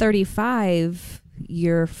on insane. 35,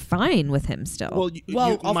 you're fine with him still.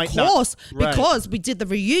 Well, Of might course, not, right. because we did the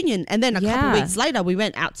reunion, and then a couple weeks later, we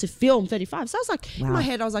went out to film 35. So I was like, in my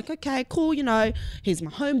head, I was like, okay, cool, you know, he's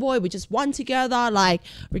my homeboy. We just won together. Like,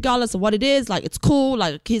 regardless of what it is, like, it's cool.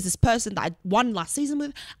 Like, here's this person that I won last season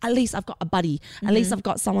with. At least I've got a buddy. At least I've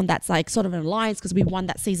got someone that's like sort of an alliance because we won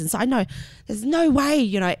that season. So I know there's no way,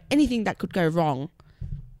 you know, anything that could go wrong.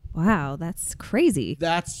 Wow, that's crazy.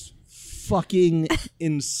 That's fucking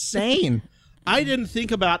insane. I didn't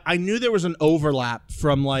think about, I knew there was an overlap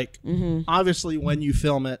from like, obviously when you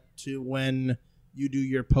film it to when you do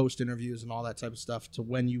your post interviews and all that type of stuff to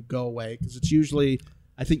when you go away. Because it's usually,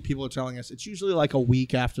 I think people are telling us, it's usually like a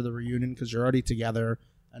week after the reunion because you're already together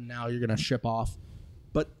and now you're going to ship off.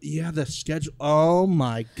 But yeah, the schedule, oh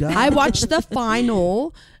my God. I watched the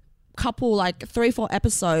final couple, like 3-4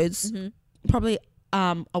 episodes, probably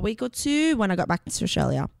a week or two when I got back to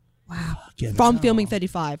Australia. Wow. From filming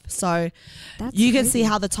 35. So That's you can crazy. see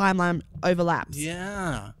how the timeline overlaps.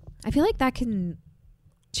 Yeah. I feel like that can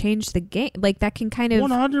change the game. Like that can kind of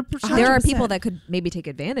 100%. There are 100%. people that could maybe take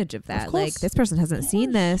advantage of that. course. Like this person hasn't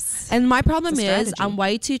seen this. And my problem It's a is strategy. I'm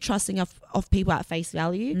way too trusting of people at face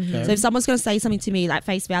value. Okay. So if someone's going to say something to me like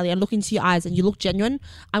face value and look into your eyes and you look genuine,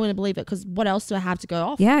 I'm going to believe it because what else do I have to go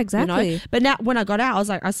off? Yeah, You exactly. know? But now when I got out, I was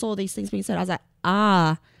like, I saw these things being said. I was like,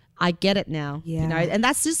 I get it now. Yeah. You know, and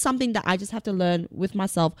that's just something that I just have to learn with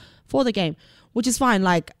myself for the game, which is fine.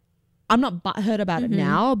 Like I'm not butthurt about it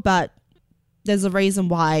now, but there's a reason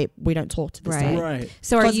why we don't talk to this Right. day. Right.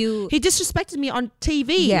 So are 'Cause you? He disrespected me on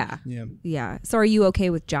TV. Yeah, Yeah. yeah. So are you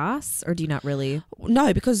okay with Joss, or do you not really?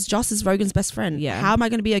 No, because Joss is Rogan's best friend. Yeah. How am I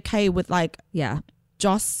going to be okay with like Yeah,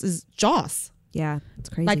 Joss is Joss? yeah. It's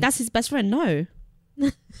crazy. Like that's his best friend. No.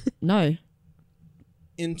 No.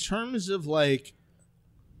 In terms of like,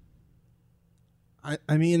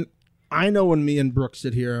 I mean, I know when me and Brooke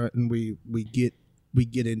sit here and we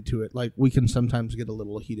get into it, like we can sometimes get a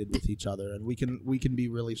little heated with each other, and we can be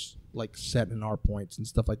really like set in our points and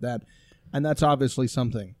stuff like that, and that's obviously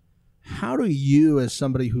something. How do you, as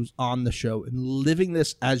somebody who's on the show and living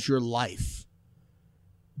this as your life,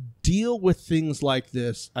 deal with things like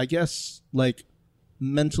this? I guess like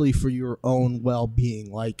mentally for your own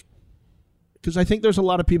well-being, like. Because I think there's a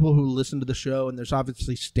lot of people who listen to the show, and there's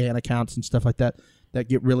obviously Stan accounts and stuff like that that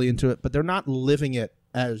get really into it, but they're not living it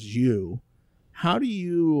as you. How do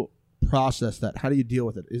you process that? How do you deal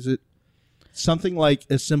with it? Is it something like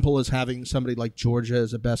as simple as having somebody like Georgia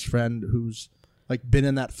as a best friend who's like been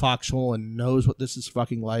in that foxhole and knows what this is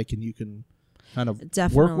fucking like, and you can kind of work with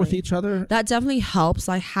Definitely. each other? That definitely helps,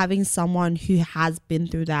 like having someone who has been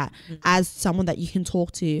through that as someone that you can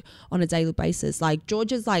talk to on a daily basis. Like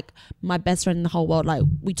Georgia's like my best friend in the whole world. Like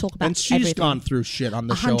we talk about And she's everything. gone through shit on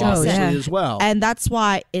the show 100%. obviously Yeah. as well. And that's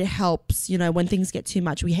why it helps, you know, when things get too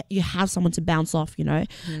much, you have someone to bounce off, you know.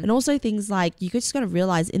 And also things like you just got to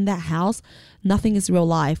realize in that house, nothing is real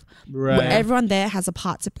life. Right. Everyone there has a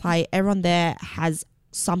part to play. Everyone there has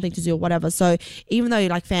something to do or whatever. So even though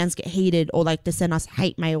like fans get heated or like they send us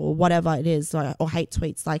hate mail or whatever it is, like, or hate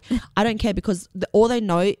tweets, like I don't care because all they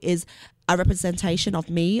know is a representation of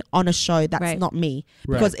me on a show that's Right. not me,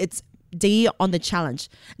 Right. because it's Dee on the challenge.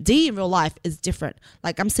 Dee in real life is different.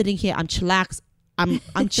 Like I'm sitting here, I'm chillax.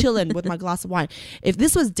 I'm chilling with my glass of wine. If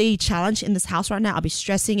this was Dee challenge in this house right now, I'd be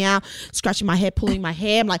stressing out, scratching my head, pulling my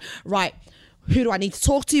hair. I'm like, right, who do I need to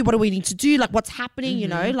talk to? What do we need to do? Like what's happening? You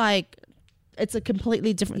know, like it's a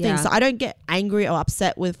completely different thing. Yeah. So I don't get angry or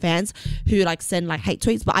upset with fans who like send like hate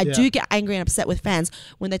tweets, but I do get angry and upset with fans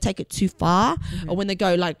when they take it too far or when they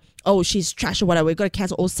go like, oh, she's trash or whatever, we've got to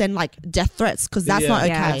cancel, or send like death threats, because that's not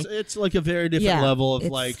Yeah. okay. It's like a very different Yeah. level of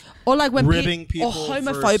It's- like Or like when ribbing people or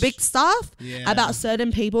homophobic versus- stuff Yeah. about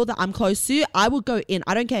certain people that I'm close to, I will go in.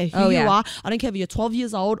 I don't care who Oh, you yeah. are. I don't care if you're 12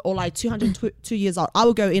 years old or like 202 years old. I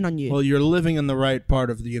will go in on you. Well, you're living in the right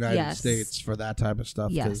part of the United Yes. States for that type of stuff.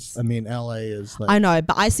 'Cause, Yes. I mean, LA is like. I know,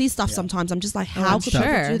 but I see stuff sometimes. I'm just like, how I'm could people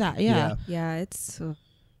sure. do that? Yeah. yeah, it's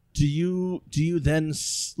Do you then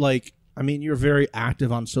like? I mean, you're very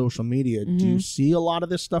active on social media. Do you see a lot of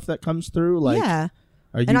this stuff that comes through? Like, Yeah.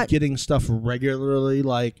 are you And I- getting stuff regularly?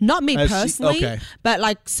 Like, Not me as- personally, okay. but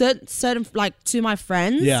like certain like to my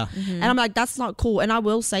friends. Yeah. And I'm like, that's not cool. And I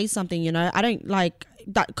will say something, you know, I don't like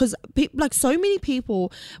that because like so many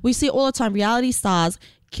people we see all the time, reality stars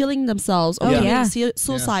killing themselves or Yeah. committing Yeah.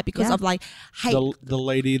 suicide because Yeah. of like hate The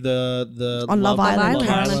lady the on Love Island, Love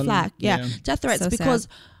Caroline Island. Flack. Yeah. Death threats So because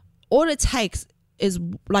all it takes is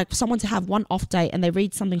like someone to have one off day and they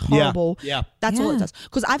read something horrible. Yeah. That's all it Yeah. does.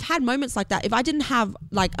 Because I've had moments like that. If I didn't have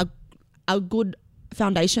like a good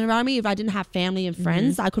foundation around me, if I didn't have family and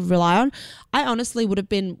friends I could rely on, I honestly would have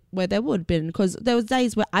been where they would have been. Because there was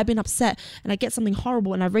days where I've been upset and I get something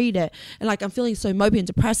horrible and I read it and like I'm feeling so mopey and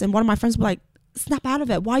depressed, and one of my friends were like, snap out of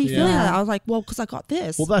it. Why are you feeling like that? I was like, well, because I got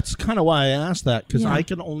this. Well, that's kind of why I asked that, because I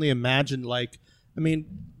can only imagine, like, I mean,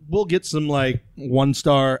 we'll get some like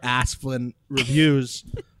 1-star Asplin reviews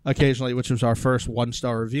occasionally, which was our first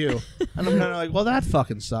 1-star review, and I'm kind of like, well, that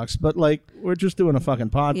fucking sucks, but like, we're just doing a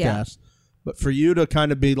fucking podcast. But for you to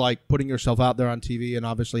kind of be like putting yourself out there on TV and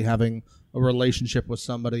obviously having a relationship with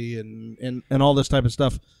somebody and all this type of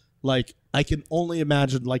stuff, like, I can only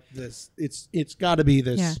imagine like this. It's got to be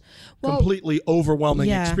this completely overwhelming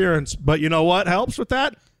experience. But you know what helps with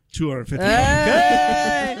that? $250.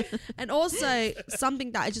 And also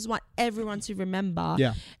something that I just want everyone to remember.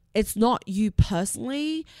 Yeah. It's not you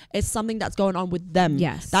personally. It's something that's going on with them.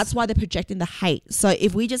 Yes. That's why they're projecting the hate. So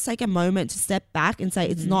if we just take a moment to step back and say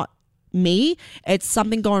it's not me, it's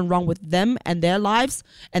something going wrong with them and their lives,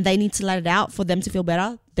 and they need to let it out for them to feel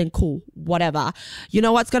better, then cool, whatever. You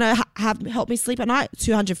know what's gonna help me sleep at night?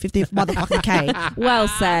 250 motherfucking K. Well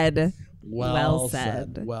said. Well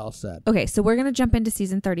said. Well said. Okay, so we're gonna jump into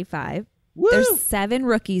season 35. Woo! There's 7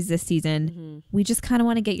 rookies this season. We just kind of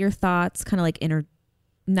want to get your thoughts, kind of like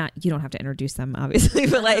not, you don't have to introduce them obviously,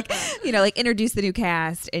 but like, you know, like introduce the new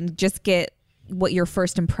cast and just get what your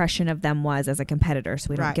first impression of them was as a competitor, so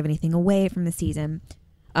we don't give anything away from the season.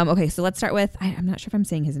 Okay, so let's start with, I'm not sure if I'm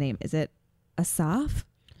saying his name. Is it Asaf?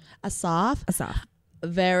 Asaf.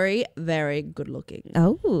 Very, very good looking.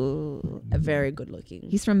 Oh. Very good looking.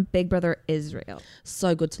 He's from Big Brother Israel.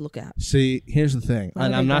 So good to look at. See, here's the thing,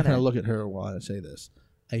 and I'm not going brother. to look at her while I say this.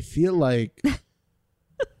 I feel like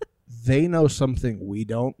they know something we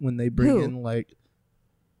don't when they bring in like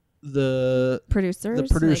the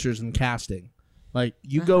producers and casting. Like,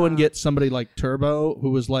 you go and get somebody like Turbo, who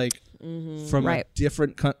was like from a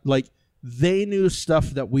different like, they knew stuff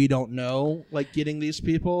that we don't know, like getting these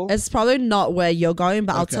people. It's probably not where you're going,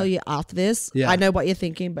 but I'll tell you after this. Yeah. I know what you're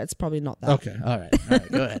thinking, but it's probably not that. Okay. All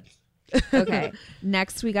right. Go ahead. Okay.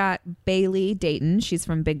 Next, we got Bailey Dayton. She's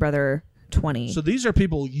from Big Brother 20. So these are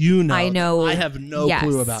people you know. I know. I have no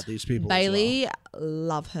clue about these people. Bailey,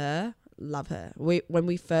 love her. When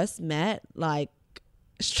we first met, like,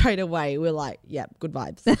 straight away, we're like, yep, good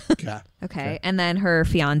vibes. Okay. And then her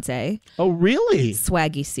fiance. Oh, really?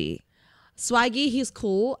 Swaggy C. Swaggy, he's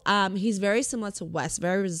cool. He's very similar to Wes,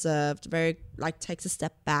 very reserved, very like takes a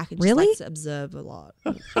step back and just likes to observe a lot.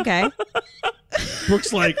 Okay.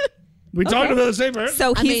 Brooke's like, we talking about the same person?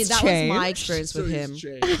 So I mean, that changed. was my experience with him.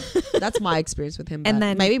 That's my experience with him. And but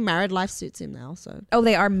then maybe married life suits him now. So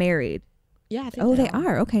they are married. yeah, I think. Oh, they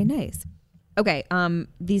are. Okay, nice. Okay.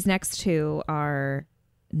 These next 2 are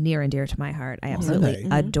near and dear to my heart. I absolutely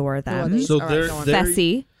adore them. So All right, they're go on.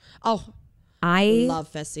 Fessy. Oh, I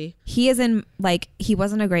love Fessy. He is in, like, he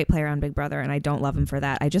wasn't a great player on Big Brother, and I don't love him for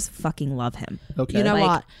that. I just fucking love him. Okay. You know Like,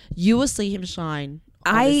 what? You will see him shine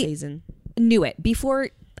on this season. Knew it before.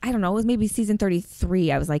 I don't know. It was maybe season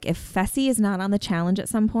 33. I was like, if Fessy is not on the challenge at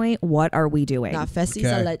some point, what are we doing? No, Fessy's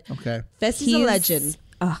a legend. Okay. Fessy's a legend.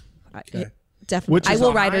 Definitely. I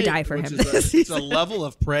will ride or die for him. It's a level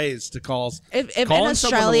of praise to call. If an calling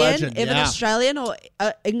someone a legend, an Australian or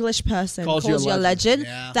English person calls you a legend,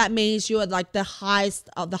 that means you are like the highest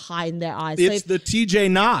of the high in their eyes. It's the TJ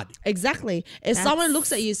nod. Exactly. If someone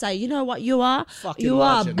looks at you, say, you know what you are? Fucking you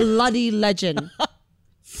legend. are bloody legend.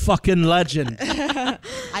 Fucking legend.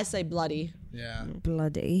 I say bloody. Yeah.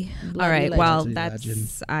 Bloody. Bloody All right. legend. Well, Bloody that's legend.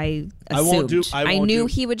 I I won't assumed. do- I won't knew do-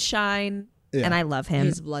 he would shine, Yeah. and I love him.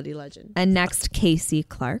 He's a bloody legend. And next, Casey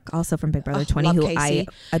Clark, also from Big Brother 20, love who Casey. I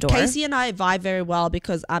adore. Casey and I vibe very well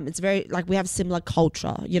because it's very like we have similar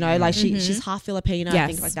culture, you know, like she's half Filipino, Yes.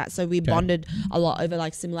 things like that. So we bonded a lot over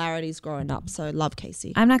like similarities growing up. So love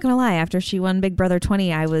Casey. I'm not gonna lie. After she won Big Brother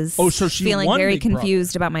 20, I was so she feeling won very Big Brother.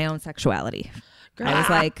 confused about my own sexuality. I was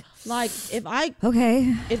like,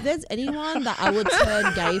 if there's anyone that I would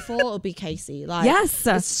turn gay for, it would be Casey. Like, yes.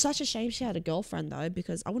 it's such a shame she had a girlfriend though,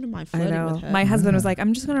 because I wouldn't mind I flirting know. with her. My husband was like,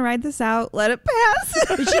 I'm just gonna ride this out, let it pass.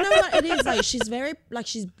 But you know what it is? Like, she's very like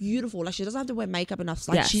she's beautiful. Like, she doesn't have to wear makeup enough.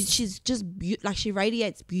 Like, Yes. she's just like she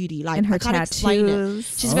radiates beauty. Like, And her I can't explain it.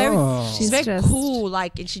 tattoos. She's very She's very just- cool.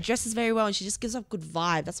 Like, and she dresses very well, and she just gives off good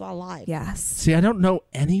vibe. That's what I like. Yes. See, I don't know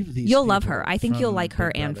any of these. You'll love people her. I think you'll from like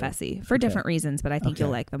her Big and Brother. Fessy for different reasons, but I think you'll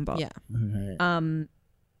like them both. Yeah. Right.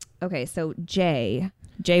 Okay, so Jay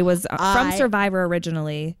was from Survivor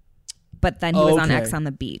originally, but then he was on Okay. X on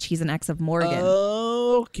the Beach. He's an ex of Morgan.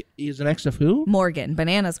 Okay. He's an ex of who? Morgan,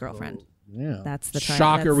 Banana's girlfriend. Yeah. That's the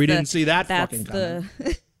shocker. that's We the- didn't see that that's fucking coming.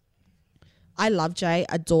 I love Jay.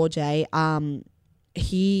 Adore Jay. I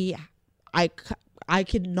I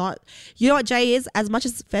could not. You know what Jay is? As much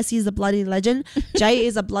as Fessy is a bloody legend, Jay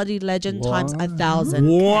is a bloody legend times 1,000.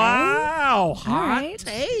 Wow. Hot right.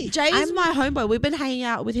 take. Jay is my homeboy. We've been hanging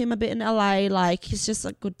out with him a bit in LA. Like, he's just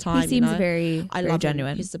a good time. He seems you know? very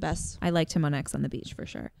genuine. He's the best. I liked him on X on the Beach for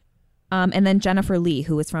sure. And then Jennifer Lee,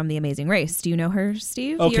 who was from The Amazing Race. Do you know her,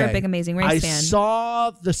 Steve? Okay. You're a big Amazing Race fan. I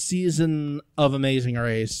saw the season of Amazing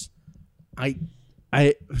Race.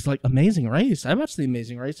 I was like, Amazing Race? I watched The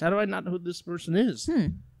Amazing Race. How do I not know who this person is?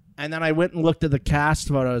 And then I went and looked at the cast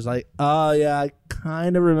photo. I was like, oh, yeah, I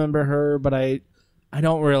kind of remember her, but I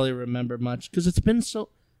don't really remember much because it's been so...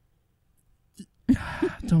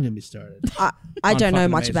 Don't get me started. I don't know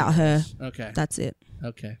fucking much Amazing about her. Race. Okay. That's it.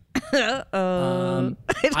 Okay. Uh-oh.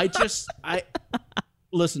 I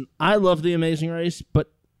listen, I love The Amazing Race,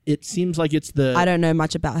 but it seems like it's the... I don't know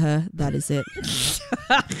much about her. That is it.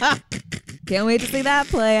 Can't wait to see that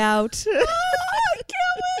play out.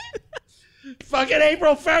 Fucking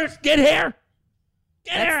April 1st, get here.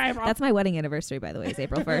 Get here, April. That's my wedding anniversary, by the way, is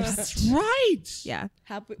April 1st. Right. Yeah.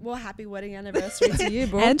 Happy wedding anniversary to you,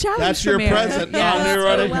 bro. And challenge That's your premiere. present. Yeah, on your so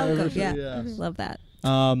wedding welcome. anniversary, Yeah. yes. Love that.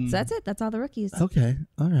 So So that's it. That's all the rookies. Okay.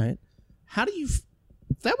 All right. How do you...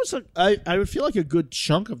 That was I would feel like a good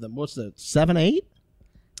chunk of them. What's that? 7, 8?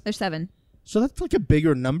 There's 7. So that's like a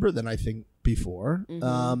bigger number than I think before.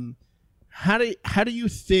 How do you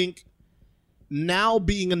think now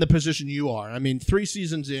being in the position you are? I mean, 3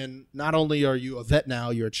 seasons in, not only are you a vet now,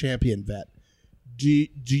 you're a champion vet. Do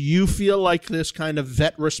you feel like this kind of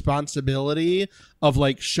vet responsibility of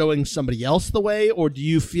like showing somebody else the way, or do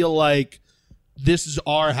you feel like this is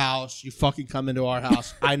our house, you fucking come into our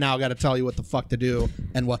house, I now got to tell you what the fuck to do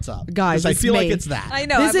and what's up? Guys, I it's feel me. like it's that. I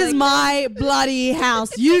know. This I'm is like, my bloody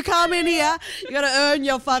house. You come in here, you gotta earn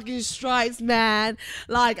your fucking stripes, man.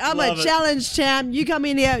 Like, I'm Love a it. challenge champ. You come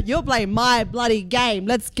in here, you'll play my bloody game.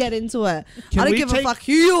 Let's get into it. Can I don't we give a take- fuck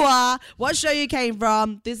who you are, what show you came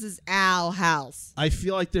from. This is our house. I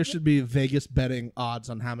feel like there should be Vegas betting odds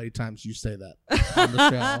on how many times you say that on the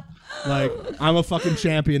show. Like, I'm a fucking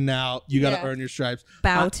champion now. You got to Yeah. earn your stripes.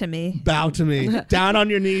 bow to me. Bow to me. Down on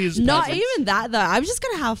your knees. Not peasants. even that, though. I'm just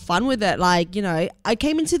gonna have fun with it. Like, you know, I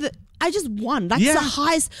came into I just won. That's Yeah. the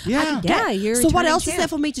highest I Yeah. can get. Yeah, you're so what returning else is champ. there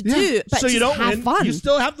for me to Yeah. do? But so you just don't have win. fun. You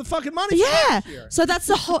still have the fucking money. for Yeah. next year. So that's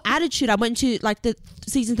the whole attitude. I went to like the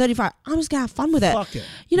season 35. I'm just gonna have fun with it. Fuck it.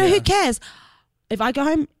 You know, Yeah. who cares? If I go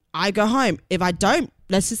home, I go home. If I don't,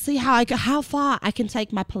 let's just see how far I can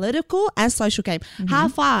take my political and social game. How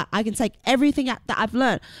far I can take everything that I've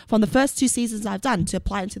learned from the first 2 seasons I've done to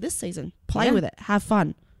apply into this season. Play Yeah. with it. Have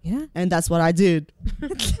fun. Yeah. And that's what I did.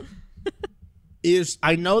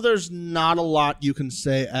 I know there's not a lot you can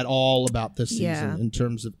say at all about this season Yeah. in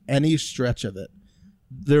terms of any stretch of it.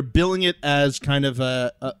 They're billing it as kind of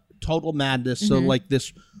a total madness. So like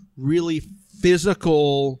this really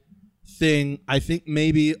physical thing, I think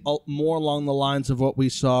maybe more along the lines of what we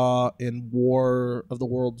saw in War of the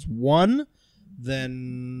Worlds 1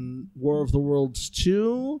 than War of the Worlds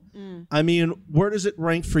 2. I mean, where does it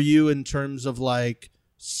rank for you in terms of like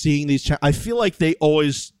seeing these I feel like they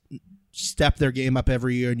always step their game up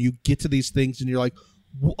every year and you get to these things and you're like,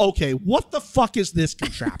 okay, what the fuck is this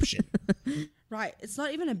contraption? Right. It's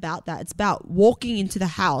not even about that. It's about walking into the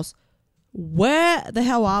house. Where the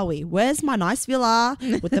hell are we? Where's my nice villa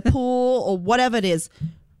with the pool or whatever it is?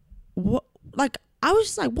 What, like, I was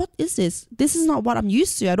just like, what is this? This is not what I'm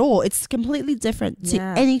used to at all. It's completely different to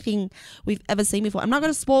Yeah. anything we've ever seen before. I'm not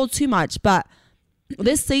going to spoil too much, but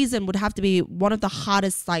this season would have to be one of the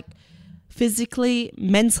hardest, like, physically,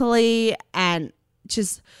 mentally, and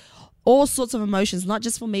just all sorts of emotions, not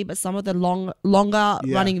just for me, but some of the longer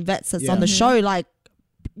running vets that's on the show. Like,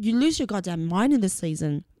 you lose your goddamn mind in this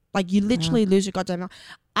season. Like, you literally lose your goddamn mind.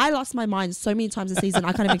 I lost my mind so many times this season,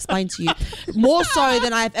 I can't even explain to you. More so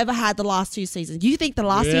than I've ever had the last 2 seasons. You think the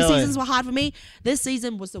last 2 Really? seasons were hard for me? This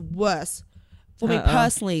season was the worst for me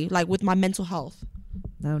personally, like with my mental health.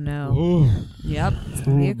 Oh no. Ooh. Yep. It's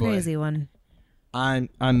gonna be a boy. crazy one.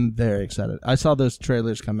 I'm very excited. I saw those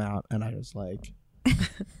trailers come out and I was like,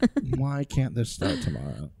 why can't this start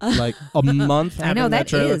tomorrow? Like a month I having know that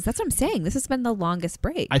trailer. that's what I'm saying. This has been the longest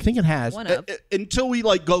break. I think it has. One of. Until we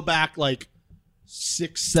like go back like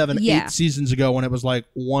 6, 7, Yeah. 8 seasons ago when it was like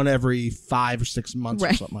one every 5 or 6 months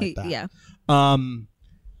or something like that. Yeah.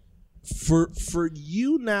 For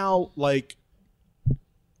you now, like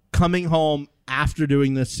coming home after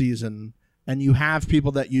doing this season, and you have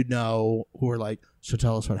people that you know who are like, so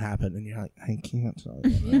tell us what happened, and you're like, I can't tell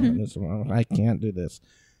you what happened. I can't do this.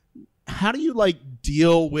 How do you like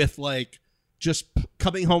deal with like just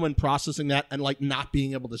coming home and processing that and like not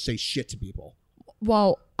being able to say shit to people?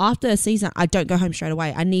 Well, after a season, I don't go home straight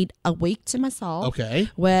away. I need a week to myself. Okay.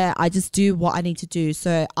 Where I just do what I need to do.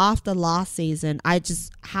 So after last season, I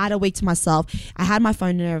just had a week to myself. I had my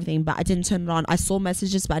phone and everything, but I didn't turn it on. I saw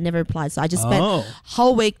messages, but I never replied. So I just spent a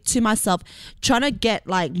whole week to myself trying to get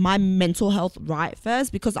like my mental health right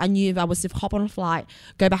first, because I knew if I was to hop on a flight,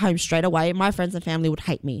 go back home straight away, my friends and family would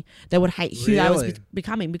hate me. They would hate who I was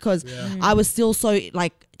becoming, because I was still so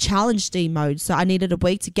like challenge D mode. So I needed a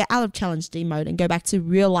week to get out of challenge D mode and go back to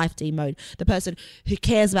real life D mode. The person who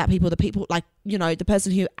cares about people, the people like, you know, the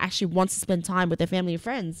person who actually wants to spend time with their family and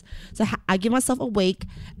friends. So I give myself a week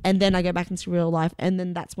and then I go back into real life. And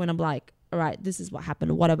then that's when I'm like, all right, this is what happened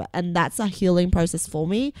or whatever. And that's a healing process for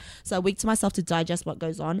me. So a week to myself to digest what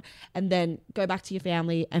goes on and then go back to your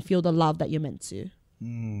family and feel the love that you're meant to.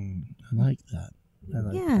 I like that. I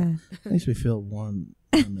like that. Makes me feel warm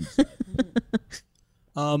inside.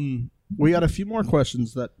 We got a few more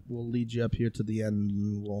questions that will lead you up here to the end.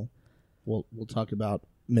 And we'll talk about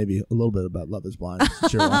maybe a little bit about Love Is Blind,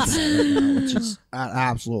 which you're watching right now, which is an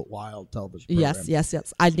absolute wild television program.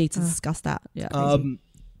 Yes. I need to discuss that. Yeah.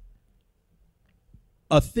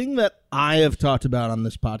 A thing that I have talked about on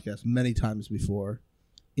this podcast many times before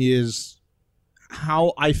is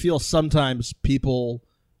how I feel sometimes people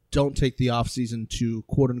don't take the off season to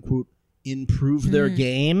quote unquote improve their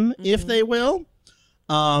game, if they will.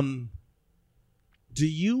 Do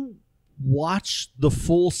you watch the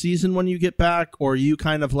full season when you get back, or are you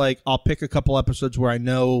kind of like, I'll pick a couple episodes where I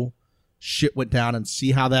know shit went down and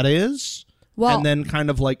see how that is, and then kind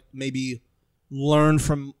of like maybe learn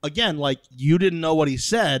from, again, like you didn't know what he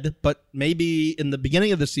said, but maybe in the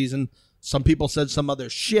beginning of the season some people said some other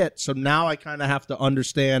shit, so now I kind of have to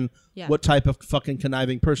understand what type of fucking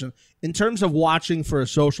conniving person in terms of watching for a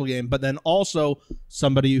social game, but then also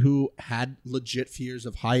somebody who had legit fears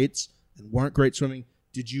of heights and weren't great swimming.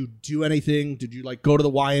 Did you do anything? Did you like go to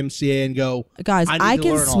the YMCA and go, guys, I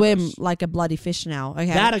can swim like a bloody fish now. Okay,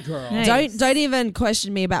 that a girl. Nice. Don't even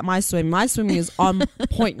question me about my swim. My swimming is on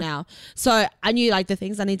point now. So I knew like the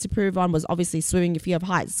things I need to prove on was obviously swimming if you have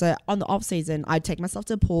heights. So on the off season, I'd take myself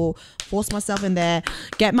to the pool, force myself in there,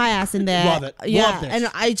 get my ass in there. Love it. Yeah, Love this.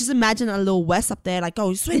 and I just imagine a little Wes up there like,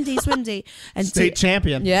 oh, swim D, and State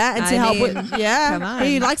champion. Yeah, and to help with come on.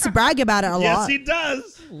 he likes to brag about it a lot. Yes, he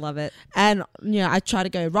does. Love it. And I try to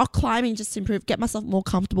go rock climbing just to improve, get myself more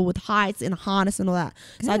comfortable with heights and harness and all that.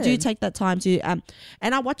 So I do take that time to and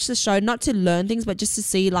I watch the show not to learn things, but just to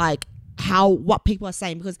see like what people are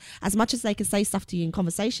saying, because as much as they can say stuff to you in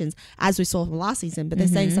conversations, as we saw from last season, but they're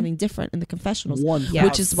saying something different in the confessionals,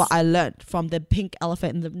 which is what I learned from the pink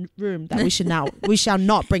elephant in the room that we shall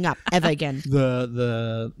not bring up ever again.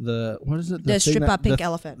 The what is it? The stripper pink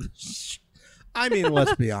elephant. I mean,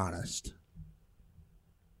 let's be honest.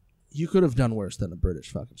 You could have done worse than a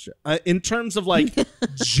British fucking shit. In terms of like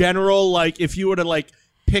general, like if you were to like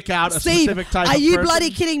pick out a specific type of person. Are you bloody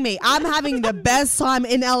kidding me? I'm having the best time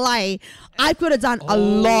in LA. I could have done a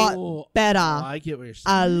lot better. I get what you're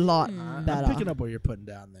saying. A lot better. I'm picking up what you're putting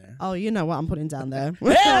down there. Oh, you know what I'm putting down there.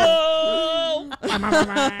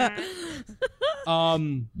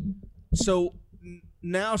 So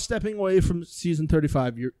now stepping away from season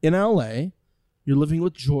 35, you're in LA. You're living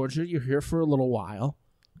with Georgia. You're here for a little while.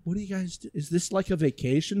 What do you guys do? Is this like a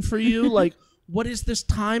vacation for you? Like, what is this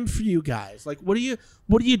time for you guys? Like, what do you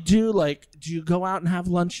do? Like, do you go out and have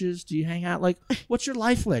lunches? Do you hang out? Like, what's your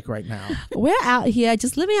life like right now? We're out here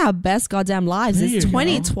just living our best goddamn lives. There It's you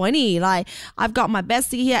 2020. Go. Like, I've got my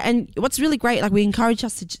bestie here, and what's really great, like, we encourage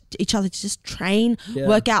each other to just train,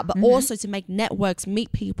 work out, but also to make networks,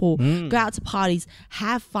 meet people, go out to parties,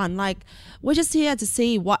 have fun. Like, we're just here to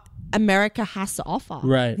see what America has to offer.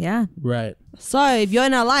 Right. Yeah. Right. So if you're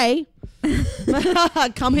in LA,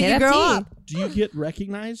 come hit your girl up. Do you get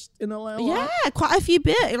recognized in LA? Yeah, quite a few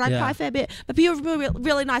bit, quite a fair bit. But people are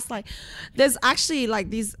really nice. Like, there's actually like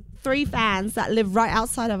these 3 fans that live right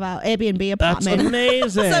outside of our Airbnb apartment. That's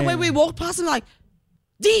amazing. So when we walked past them, like,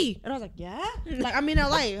 Dee, and I was like, yeah, like I'm in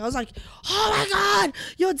LA. I was like, oh my god,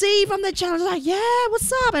 you're Dee from the channel. I was like, yeah,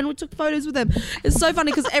 what's up? And we took photos with them. It's so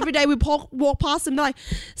funny because every day we walk past them, they're like,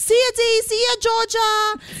 see ya Dee, see ya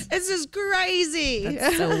Georgia. It's just crazy.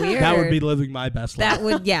 That's so weird. That would be living my best life. That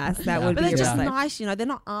would, yes, that would but be. they're just life. nice, they're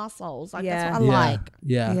not assholes. Like Yeah. that's what I like.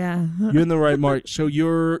 Yeah. You're in the right mark. So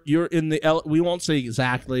you're in the we won't say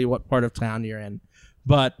exactly what part of town you're in,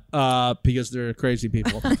 but because they're crazy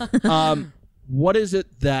people. What is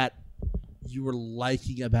it that you were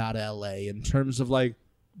liking about LA in terms of like,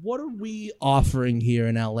 what are we offering here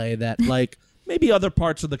in LA that like maybe other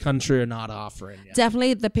parts of the country are not offering yet?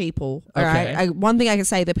 Definitely the people. All Okay. right. One thing I can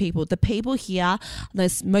say, the people here,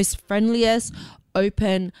 the most friendliest,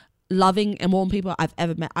 open, loving and warm people I've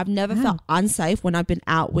ever met. I've never felt unsafe when I've been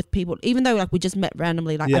out with people, even though like we just met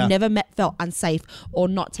randomly. Like I've never felt unsafe or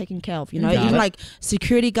not taken care of. You know, even like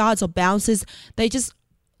security guards or bouncers, they just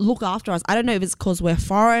look after us. I don't know if it's because we're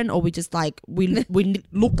foreign or we just like we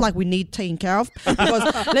look like we need taken care of. Because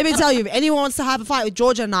let me tell you, if anyone wants to have a fight with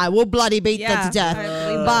Georgia and I, we'll bloody beat them to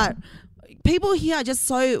death. But people here are just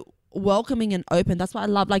so welcoming and open. That's what I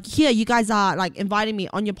love. Like here, you guys are like inviting me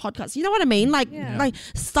on your podcast. You know what I mean? Like like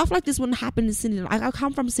stuff like this wouldn't happen in Sydney. Like I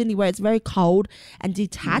come from Sydney where it's very cold and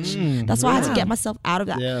detached. That's why I had to get myself out of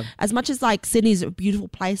that. As much as like Sydney's a beautiful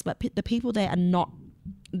place, but the people there are not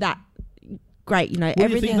that great. You know, what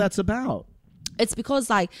do you think that's about? It's because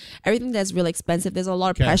like everything there's really expensive. There's a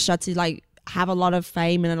lot of pressure to like have a lot of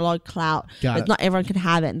fame and a lot of clout. But not everyone can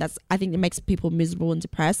have it, and that's I think it makes people miserable and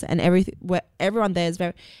depressed. And everyone there is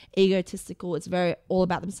very egotistical. It's very all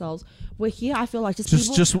about themselves. We're here, I feel like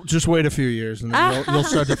just wait a few years and then you'll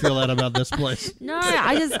start to feel that about this place. No,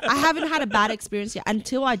 I haven't had a bad experience yet.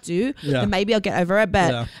 Until I do, then maybe I'll get over it.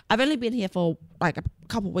 But I've only been here for like a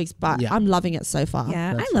couple of weeks, but I'm loving it so far.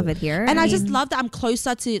 Yeah, I love it here. And I just love that I'm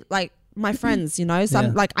closer to like my friends, you know, so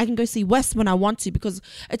I'm like I can go see West when I want to because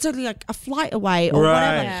it's only like a flight away or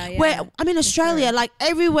whatever. Where I'm in Australia, like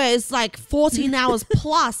everywhere is like 14 hours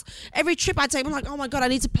plus. Every trip I take, I'm like, oh my god, I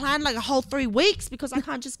need to plan like a whole 3 weeks because I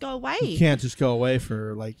can't just go away. You can't just go away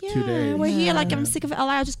for like 2 days. We're here, like I'm sick of LA.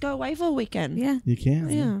 I'll just go away for a weekend. Yeah, you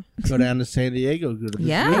can. Go down to San Diego. Go to the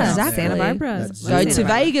exactly. Santa Barbara. Go to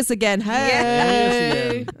Vegas again.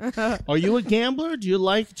 Hey, are you a gambler? Do you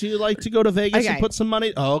like to go to Vegas and put some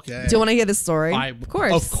money? Oh, okay. Do you want to hear the story?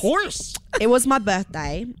 Of course. It was my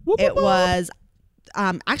birthday. It was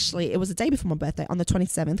actually it was the day before my birthday on the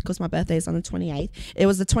 27th because my birthday is on the 28th. It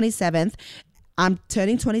was the 27th. I'm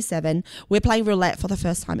turning 27. We're playing roulette for the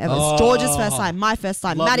first time ever. It's George's first time, my first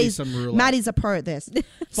time. Maddie's a pro at this.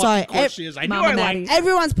 So of course she is. I knew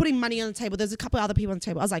everyone's putting money on the table. There's a couple of other people on the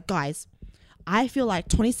table. I was like, guys, I feel like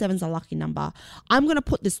 27 is a lucky number. I'm going to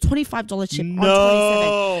put this $25 chip on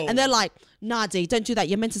 27. And they're like, nah, Dee, don't do that.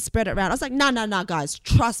 You're meant to spread it around. I was like, no, guys.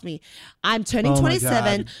 Trust me. I'm turning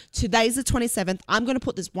 27. Today's the 27th. I'm going to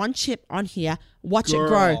put this one chip on here. Watch it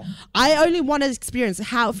grow. I only want to experience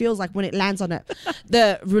how it feels like when it lands on it.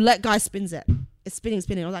 The roulette guy spins it. It's spinning.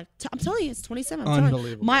 I was like, I'm telling you, it's 27.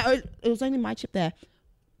 Unbelievable. It was only my chip there.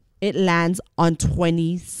 It lands on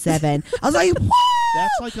 27. I was like, what?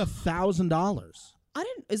 That's like $1,000.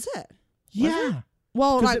 Is it? Yeah.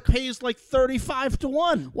 Well, like it pays like 35 to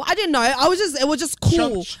 1. Well, I didn't know. It was just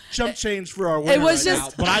cool. Jump change for our winner. It was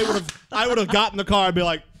just. Now. But I would have gotten in the car and be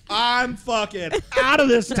like, I'm fucking out of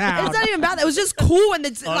this town. It's not even about that. It was just cool when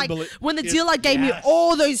the dealer gave me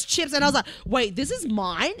all those chips, and I was like, wait, this is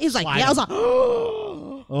mine. He was like, yeah. I was like,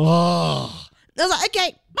 oh. I was like,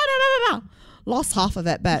 okay, no. Lost half of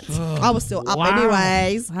it, but I was still up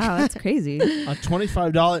anyways. Wow, that's crazy. A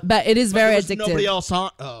 $25. But it is very addictive. Nobody else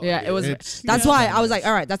on. Oh, yeah, it was. That's why I was like,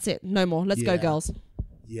 all right, that's it. No more. Let's go, girls.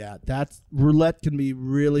 Yeah, roulette can be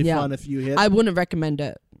really fun if you hit. I wouldn't recommend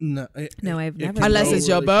it. No, I've never. Unless it's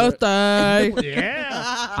your birthday.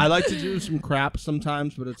 Yeah. I like to do some crap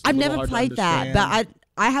sometimes, but it's. I've never played that, but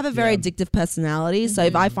I have a very addictive personality, so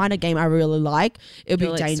if I find a game I really like,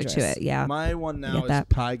 it'll be dangerous. To it, yeah. My one now is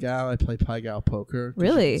Pai Gow. I play Pai Gow poker.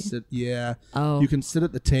 Really? You can sit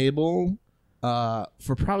at the table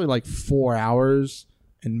for probably like 4 hours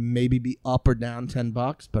and maybe be up or down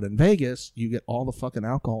 $10. But in Vegas, you get all the fucking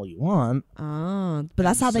alcohol you want. Oh, but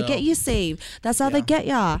that's how they get you, Steve. That's how they get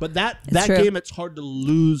ya. But that game, it's hard to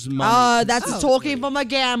lose money. Oh, that's talking from a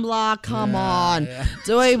gambler. Come on.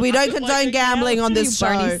 Yeah. We don't condone gambling on this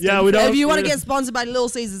show. Yeah, we don't. If you want to get sponsored by Little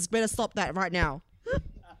Caesars, better stop that right now.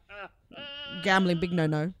 Gambling, big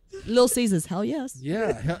no. Little Caesars, hell yes.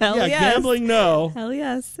 Yeah, hell yes. Gambling, no. Hell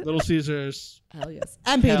yes. Little Caesars. Hell yes.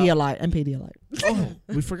 And Pedialyte. Oh,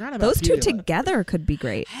 we forgot about those two together could be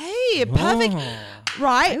great. Hey, perfect.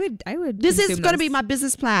 Right? I would. This is going to be my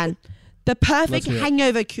business plan. The perfect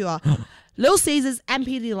hangover cure. Little Caesars and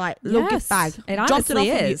Pedialyte. Little gift bag. It honestly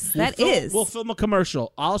is. We'll film a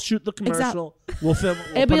commercial. I'll shoot the commercial. We'll film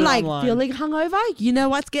it. It'll be like feeling hungover. You know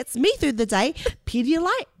what gets me through the day?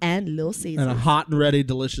 Pedialyte and Little Caesars. And a hot and ready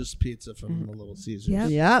delicious pizza from the Little Caesars.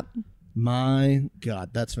 Yep. My God,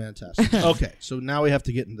 that's fantastic. Okay, so now we have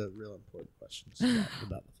to get into real important questions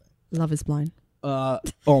about the thing. Love is blind.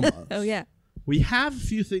 Almost. Oh, yeah. We have a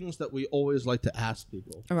few things that we always like to ask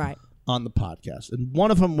people. All right. On the podcast, and one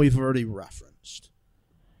of them we've already referenced.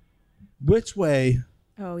 Which way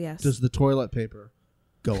does the toilet paper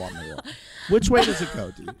go on the wall? Which way does it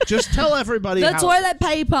go, Dee? Just tell everybody. The how toilet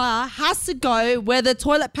paper has to go where the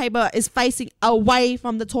toilet paper is facing away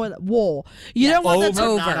from the toilet wall. You don't want over,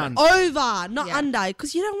 the not under. over, not under,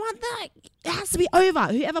 because you don't want that. It has to be over.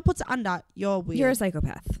 Whoever puts it under, you're weird. You're a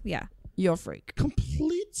psychopath. Yeah. You're a freak.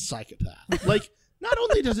 Complete psychopath. Like, not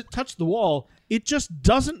only does it touch the wall, it just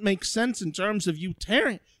doesn't make sense in terms of you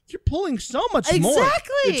tearing. You're pulling so much more.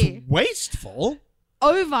 Exactly. It's wasteful.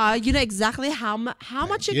 Over, you know exactly how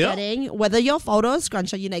much you're getting. Whether you're fold or a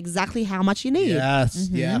scruncher, you know exactly how much you need. Yes,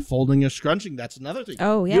 yeah, folding or scrunching, that's another thing.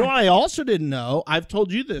 Oh, yeah. You know what I also didn't know? I've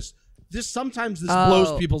told you this. Sometimes this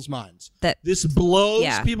blows people's minds. This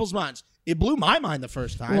blows people's minds. It blew my mind the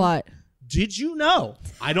first time. What? Did you know?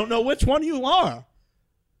 I don't know which one you are,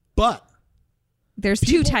 but there's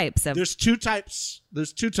two types of There's two types.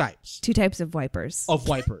 There's two types. Two types of wipers. Of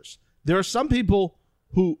wipers. There are some people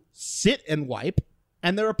who sit and wipe,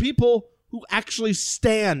 and there are people who actually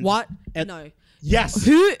stand. What? And No. Yes.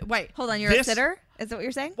 Who? Wait. Hold on, you're a sitter? Is that what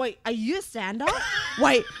you're saying? Wait, are you a stander?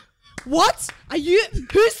 Wait. What? Are you?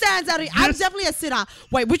 Who stands out? I'm definitely a sitter.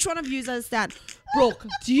 Wait, which one of you is a stand? Brooke,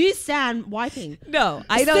 do you stand wiping? No,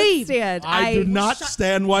 I don't Steve. stand. I do not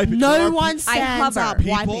stand wiping. No one stands hover. up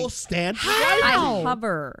People wiping. stand I How?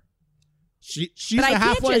 hover. She's But a I can't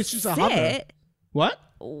halfway. just She's a hover. sit. What?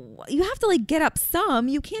 You have to like get up some.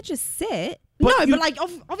 You can't just sit. But But like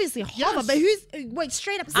obviously hover. Yes. But who's wait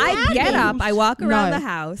straight up? I standing? get up. I walk around No. the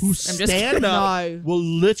house. Who I'm just stand up No. will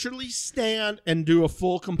literally stand and do a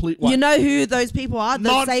full complete wipe. You know who those people are?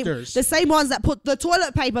 Monsters. The same ones that put the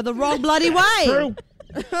toilet paper the wrong bloody way. True.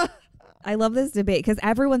 I love this debate because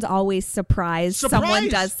everyone's always surprised someone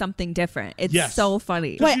Surprised. does something different. It's Yes. so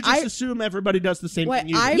funny. Wait, Wait, you just I- assume everybody does the same Wait, thing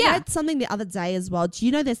you do. I Yeah. read something the other day as well. Do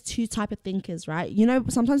you know there's two type of thinkers, right? You know,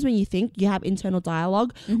 sometimes when you think, you have internal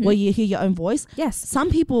dialogue where you hear your own voice. Yes.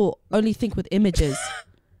 Some people only think with images.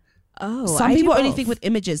 Oh, Some I do people only both. think with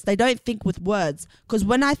images. They don't think with words. Because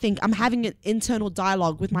when I think, I'm having an internal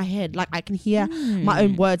dialogue with my head. Like I can hear my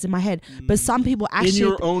own words in my head. But some people actually... In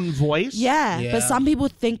your own voice? Yeah, but some people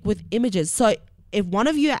think with images. So if one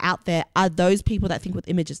of you are out there are those people that think with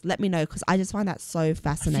images, let me know because I just find that so I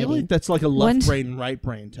fascinating. feel like that's like a left brain, right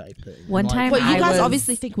brain type thing. One Like- time Well, you I guys was-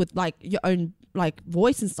 obviously think with like your own like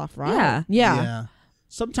voice and stuff, right? Yeah. Yeah.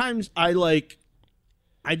 Sometimes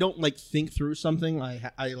I don't like think through something.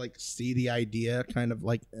 I like see the idea kind of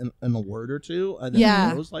like in a word or two, and then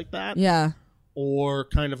Yeah. it goes like that, Yeah. or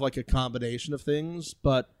kind of like a combination of things.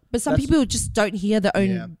 But But some that's- people just don't hear their own.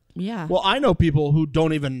 Yeah. Yeah. Well, I know people who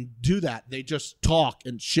don't even do that. They just talk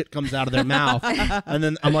and shit comes out of their mouth. And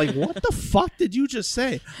then I'm like, what the fuck did you just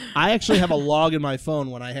say? I actually have a log in my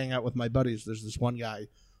phone when I hang out with my buddies. There's this one guy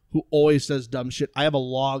who always says dumb shit. I have a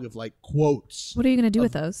log of like quotes. What are you going to do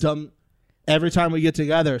with those? Dumb. Every time we get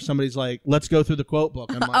together, somebody's like, let's go through the quote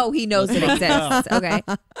book. I'm like, Oh, he knows it "Let's fucking exists. Okay.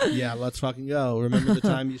 go." Yeah, let's fucking go. Remember the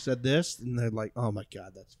time you said this? And they're like, oh my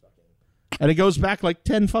God, that's fucking. And it goes back like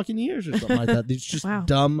 10 fucking years or something like that. These just Wow.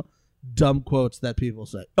 dumb quotes that people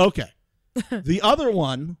say. Okay. The other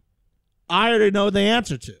one, I already know the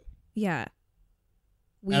answer to. Yeah.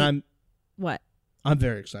 And What? I'm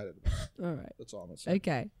very excited about it. All right. That's all I'm going to say.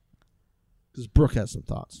 Okay. Because Brooke has some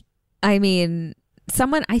thoughts. I mean,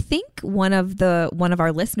 I think one of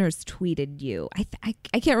our listeners tweeted you. I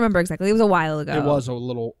can't remember exactly. It was a while ago. It was a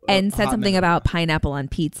little. And said hot something minute. about pineapple on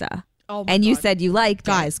pizza. Oh my And you God. said you liked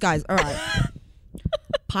it. guys, all right.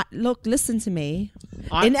 Look, listen to me.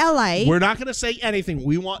 I- In LA, We're not going to say anything.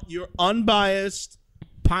 We want your unbiased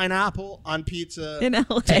pineapple on pizza. In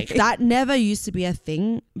LA. that never used to be a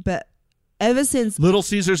thing, but ever since Little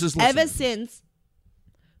Caesars is listening.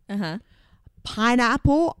 Uh-huh.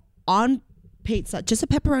 pineapple on pizza, just a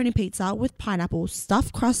pepperoni pizza with pineapple,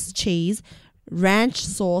 stuffed crust cheese, ranch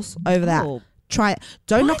sauce over that. Oh. Try it.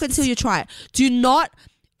 Don't knock What? it until you try it. Do not.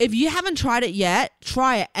 If you haven't tried it yet,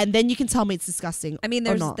 try it, and then you can tell me it's disgusting. I mean,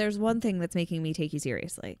 or not. there's one thing that's making me take you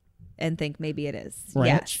seriously and think maybe it is.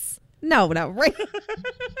 Ranch? Yes. No, right.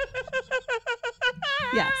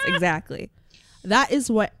 Yes, exactly. That is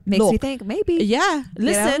what Makes me look, think maybe. Yeah,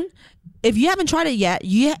 listen. know? If you haven't tried it yet,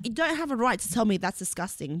 you don't have a right to tell me that's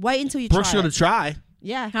disgusting. Wait until you Brooke's try going it. to try.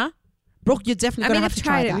 Yeah, huh? Brooke, you're definitely I gonna mean, have I've to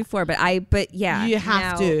try tried it that. before, but yeah. You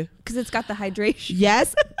have to. Because it's got the hydration.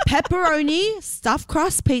 Yes, pepperoni stuffed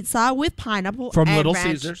crust pizza with pineapple From and Little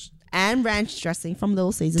ranch, Caesars. and ranch dressing from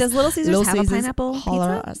Little Caesars. Does Little Caesars have a pineapple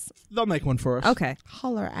holler pizza? at us. They'll make one for us. Okay.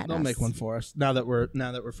 Holler at They'll us. make one for us now that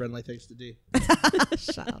we're friendly, thanks to D.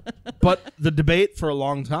 Shut up. But the debate for a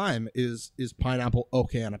long time is pineapple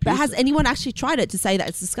okay on a pizza? But has anyone actually tried it to say that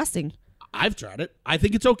it's disgusting? I've tried it. I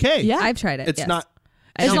think it's okay. Yeah. I've tried it. It's yes. not.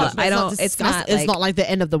 I don't. It's not It's not. disgusting. It's not like the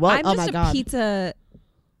end of the world. I'm Oh just my a god. pizza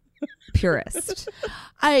purist.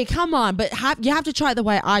 Hey, come on, but you have to try it the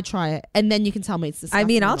way I try it, and then you can tell me it's disgusting. I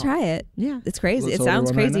mean, or I'll not. try it. Yeah. It's crazy. Let's It sounds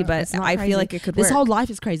order one right crazy, now. but It's not I crazy. feel like it could This work. whole life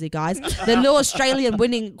is crazy, guys. The little Australian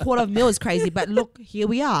winning quarter of meal is crazy, but look, here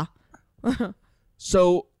we are.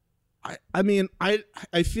 So, I mean,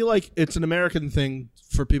 I feel like it's an American thing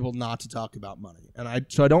for people not to talk about money, and I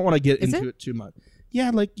don't want to get Is into it too much. Yeah,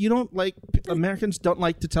 like you don't like Americans don't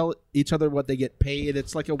like to tell each other what they get paid.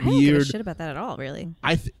 It's like a I don't give a weird. shit about that at all, really.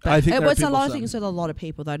 I think there It's are a lot people of some- things with a lot of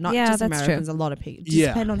people, though, not Yeah, just that's Americans. true. A lot of people. Just Yeah.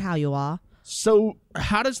 depend on how you are. So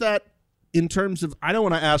how does that, in terms of, I don't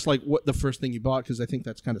want to ask like what the first thing you bought because I think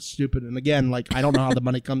that's kind of stupid. And again, like I don't know how the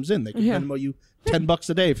money comes in. They can Yeah. Venmo you $10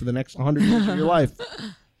 a day for the next 100 years of your life.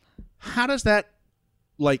 How does that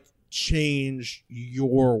like change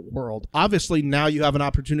your world? Obviously, now you have an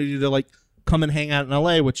opportunity to like come and hang out in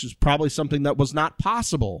LA, which is probably something that was not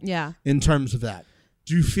possible. Yeah. In terms of that,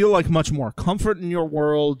 do you feel like much more comfort in your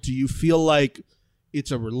world? Do you feel like it's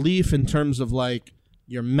a relief in terms of like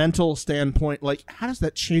your mental standpoint? Like, how does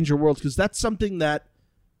that change your world? Because that's something that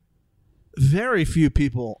very few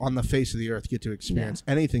people on the face of the earth get to experience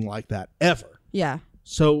anything like that ever. Yeah.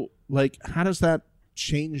 So, like, how does that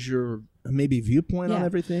change your maybe viewpoint on Yeah.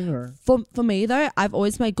 everything? Or For me though, I've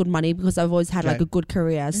always made good money because I've always had like Okay. a good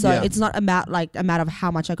career. So Yeah. it's not about like a matter of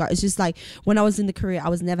how much I got. It's just like when I was in the career, I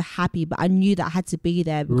was never happy, but I knew that I had to be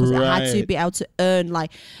there because I had to Right. be able to earn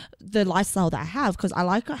like the lifestyle that I have because I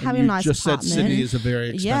like having a you nice just apartment. said Sydney is a very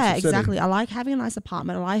expensive Yeah, city. exactly. I like having a nice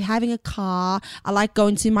apartment. I like having a car. I like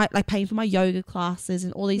going to my like paying for my yoga classes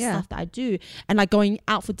and all these Yeah. stuff that I do, and like going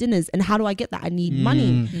out for dinners. And how do I get that? I need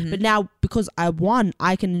money. But now because I won,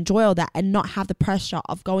 I can enjoy all that and not have the pressure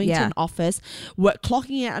of going to Yeah. an office,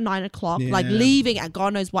 clocking in at 9 o'clock, like Yeah. leaving at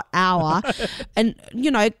God knows what hour, and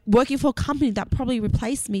working for a company that probably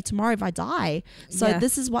replaced me tomorrow if I die. So Yeah.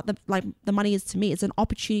 this is what the money is to me. It's an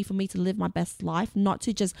opportunity for me to live my best life, not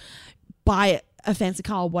to just buy a fancy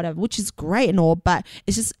car or whatever, which is great and all, but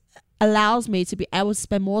it just allows me to be able to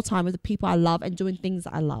spend more time with the people I love and doing things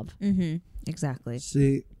that I love. Mm-hmm. Exactly.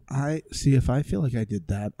 See, if I feel like I did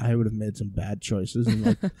that, I would have made some bad choices. And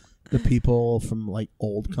like the people from like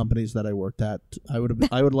old companies that I worked at, I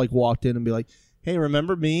would like walked in and be like, "Hey,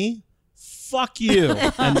 remember me? Fuck you!"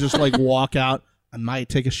 and just like walk out. I might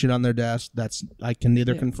take a shit on their desk. I can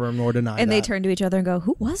neither confirm nor deny. And they that. turn to each other and go,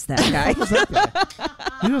 "Who was that guy?" Who's that guy?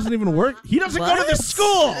 He doesn't even work. He doesn't go to this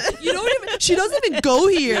school. She doesn't even go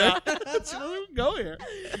here. She doesn't even go here.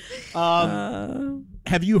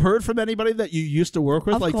 Have you heard from anybody that you used to work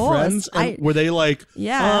with, Of like course. friends? And were they like,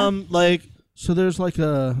 Yeah. like so? There's like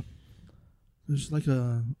a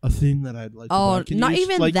thing that I'd like. to Oh, buy. Can not you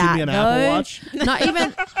even like, that give me an though. Apple Watch?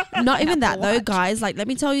 Not even that though, guys. Like, let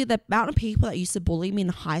me tell you, the amount of people that used to bully me in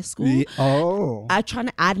high school are trying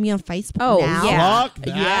to add me on Facebook Oh, now. yeah. Fuck that.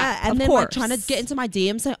 Yeah, and Of then like course. trying to get into my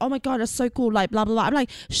DMs saying, "Oh my god, that's so cool!" Like blah blah blah. I'm like,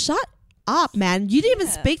 shut up, man. You didn't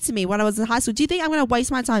even speak to me when I was in high school. Do you think I'm gonna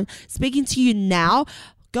waste my time speaking to you now?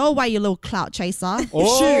 Go away, you little clout chaser.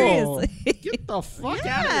 Oh, Seriously. get the fuck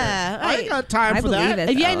out of Yeah, here! I ain't hey. got time I for believe that. it.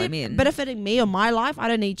 If you though, ain't I mean, benefiting me or my life, I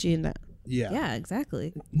don't need you in that. Yeah, yeah,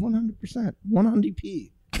 exactly. 100%,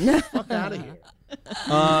 100p. Fuck out of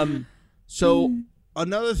here. So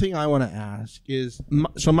another thing I want to ask is,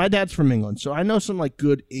 so my dad's from England, so I know some like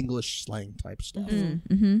good English slang type stuff.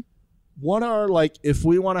 Mm-hmm. What are like, if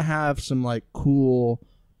we want to have some like cool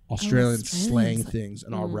Australian slang Australian things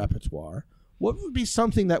in our repertoire, what would be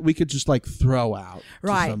something that we could just like throw out to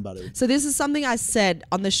somebody? So this is something I said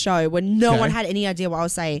on the show when no Okay. one had any idea what I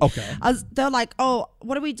was saying. Okay. They're like, "Oh,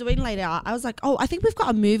 what are we doing later?" I was like, "Oh, I think we've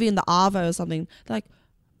got a movie in the Arvo or something." They're like,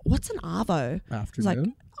 "What's an Arvo?" It's like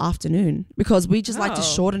Afternoon? afternoon, because we just like to Oh.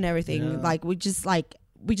 shorten everything. Yeah. Like we just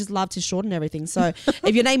love to shorten everything. So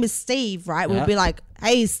if your name is Steve, right, we'll be like,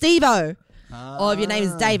 "Hey, Steve-O." Or if your name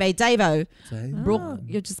is Dave, hey, Dave-O. Brooke,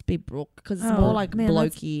 you'll just be Brooke because it's Oh, more like man,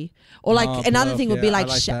 blokey. Or like Oh, another bloke, thing would be yeah, I like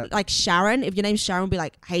like that. like Sharon. If your name's Sharon, would be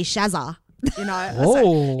like, hey, Shazza. You know?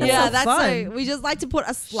 Oh. yeah, so that's fun. so. We just like to put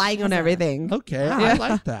a slang on everything. Okay, I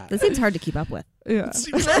like that. That seems hard to keep up with. Yeah.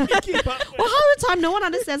 Seems like you keep up with- Well, half the time, no one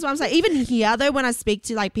understands what I'm saying. Even here, though, when I speak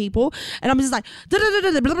to like people, and I'm just like, blah,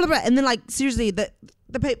 blah, blah, blah, blah, and then like seriously, the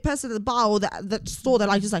person at the bar or the store, they're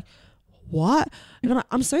like just like, what? And I'm like,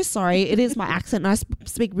 I'm so sorry. It is my accent, and I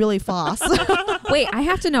speak really fast. Wait, I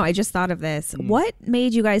have to know. I just thought of this. What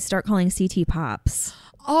made you guys start calling CT Pops?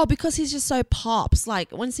 Oh, because he's just so pops.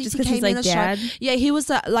 Like when CT came in the show, yeah, he was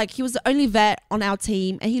the only vet on our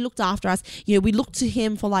team, and he looked after us. You know, we looked to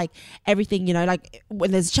him for like everything. You know, like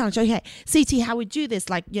when there's a challenge, okay, CT, how we do this?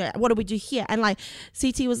 Like, you know, what do we do here? And like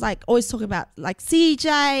CT was like always talking about like CJ,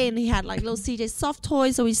 and he had like little CJ soft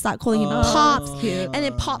toys, so we started calling him Pops. Cute. And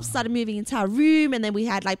then Pops started moving into our room, and then we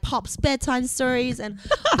had like Pops bedtime stories, and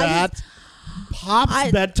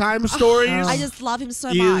Pop's bedtime stories. I just love him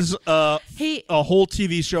so much. Is a whole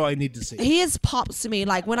TV show I need to see. He is Pops to me.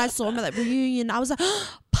 Like when I saw him at that reunion, I was like,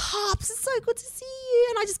 oh, Pops, it's so good to see you.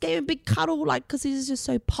 And I just gave him a big cuddle, like, because he's just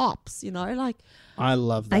so Pops, you know? Like, I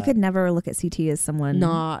love that. I could never look at CT as someone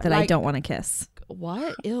that I don't want to kiss.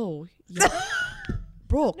 What? Ew. Yeah.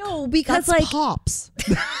 Brooke. No, because that's like Pops.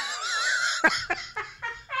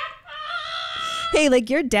 Hey, like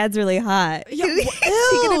your dad's really hot. Yeah, Is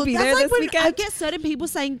he gonna be there like this when weekend? I get certain people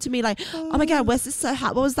saying to me like, "Oh my god, Wes is so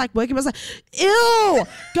hot." What was like working? I was like, "Ew,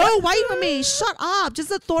 go away from me! Shut up!" Just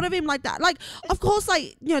the thought of him like that. Like, of course,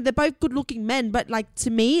 like you know, they're both good-looking men, but like to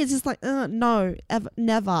me, it's just like, no, ever,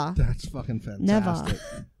 never. That's fucking fantastic.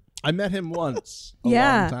 Never. I met him once a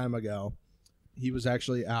long time ago. He was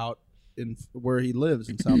actually out in where he lives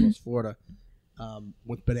in Southwest Florida.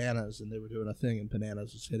 With Bananas, and they were doing a thing, and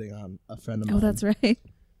Bananas was hitting on a friend of mine. Oh, that's right.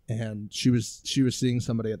 And she was seeing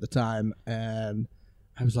somebody at the time, and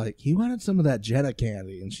I was like, he wanted some of that Jenna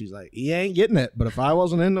candy, and she's like, he ain't getting it. But if I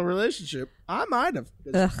wasn't in the relationship, I might have.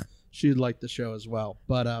 She'd like the show as well.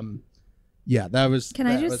 But yeah, that was. Can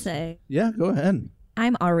I just say? Yeah, go ahead.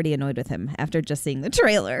 I'm already annoyed with him after just seeing the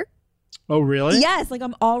trailer. Oh, really? Yes, like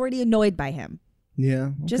I'm already annoyed by him. Yeah.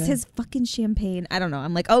 Okay. Just his fucking champagne. I don't know.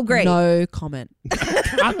 I'm like, oh, great. No comment.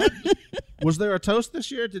 Was there a toast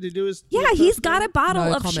this year? Did he do his? Yeah, he's got a bottle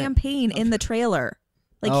No of comment. champagne in the trailer.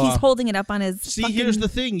 Like he's holding it up on his. See, here's the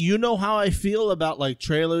thing. You know how I feel about like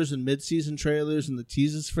trailers and mid-season trailers and the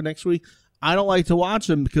teases for next week. I don't like to watch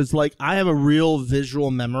them because like I have a real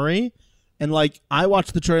visual memory, and like I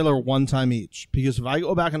watch the trailer one time each because if I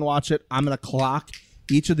go back and watch it, I'm gonna clock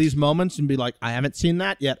each of these moments and be like, I haven't seen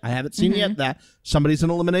that yet. I haven't seen yet that somebody's an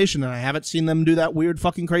elimination, and I haven't seen them do that weird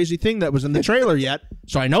fucking crazy thing that was in the trailer yet.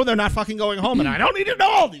 So I know they're not fucking going home, and I don't need to know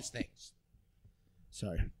all these things.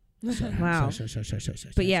 Sorry. Wow.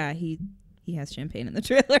 Sorry. But yeah, he has champagne in the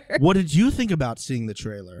trailer. What did you think about seeing the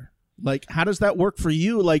trailer? Like, how does that work for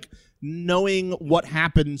you? Like, knowing what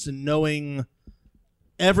happens and knowing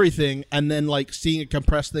everything, and then like seeing a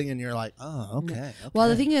compressed thing, and you're like, oh, okay. Well,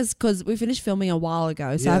 the thing is, because we finished filming a while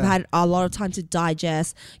ago, so I've had a lot of time to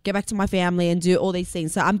digest, get back to my family, and do all these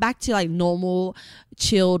things. So I'm back to like normal,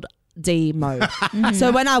 chilled D mode.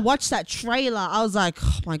 So when I watched that trailer, I was like,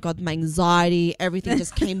 oh my god, my anxiety, everything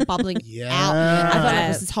just came bubbling out. I felt like I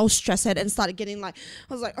was this whole stress head, and started getting like,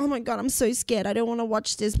 I was like, oh my god, I'm so scared. I don't want to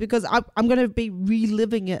watch this because I'm going to be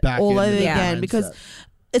reliving it all over again because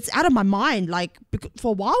it's out of my mind. Like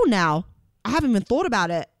for a while now, I haven't even thought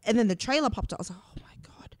about it. And then the trailer popped up. I was like, oh my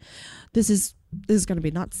god, this is going to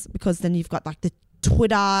be nuts, because then you've got like the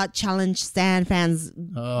Twitter challenge Stan fans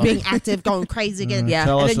being active, going crazy again.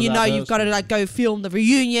 And then you know you've got to like go film the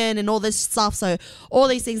reunion and all this stuff. So all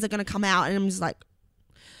these things are going to come out, and I'm just like,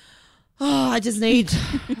 oh, I just need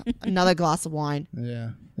another glass of wine.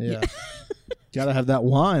 Yeah. Gotta have that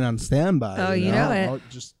wine on standby. Oh, you know it.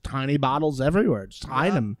 Just tiny bottles everywhere. Just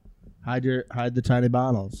hide them. Hide the tiny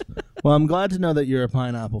bottles. Well, I'm glad to know that you're a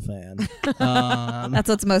pineapple fan. That's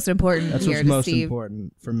what's most important. That's here what's most Steve.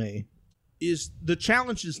 important for me. Is the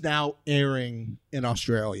challenge is now airing in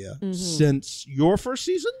Australia since your first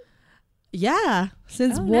season? Yeah,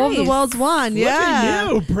 since War of the Worlds 1. Look at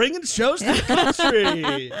you bringing shows to the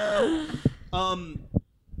country.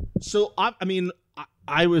 So I mean,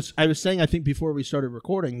 I was saying, I think before we started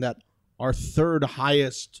recording, that our third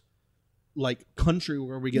highest like country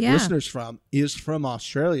where we get listeners from is from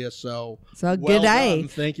Australia. So good day. Done.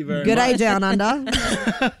 Thank you very much. Good day down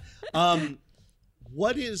under.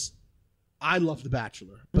 What is? I love The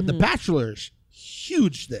Bachelor, but The Bachelor's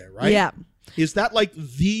huge there, right? Yeah. Is that like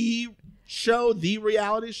the show, the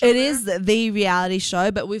reality show? It is the reality show,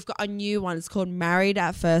 but we've got a new one. It's called Married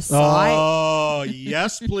at First Sight. Oh,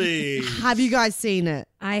 yes, please. Have you guys seen it?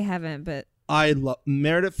 I haven't, but I love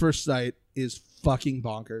Married at First Sight is fucking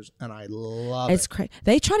bonkers, and I love it's crazy.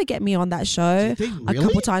 They tried to get me on that show a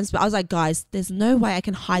couple times, but I was like, guys, there's no way I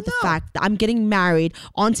can hide the fact that I'm getting married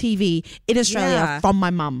on TV in Australia from my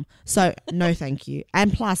mum. So no, thank you.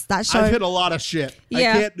 And plus, that show, I've hit a lot of shit. I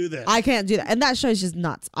can't do this. I can't do that, and that show's just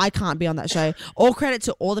nuts. I can't be on that show. All credit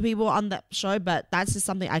to all the people on that show, but that's just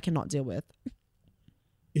something I cannot deal with.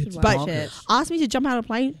 It's but bonkers. ask me to jump out of a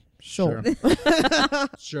plane. Sure.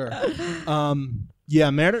 Yeah,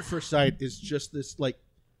 Married at First Sight is just this like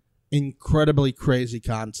incredibly crazy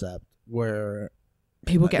concept where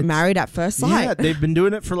People get married at first sight. Yeah, they've been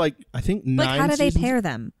doing it for like I think 9 Like, how do they seasons. pair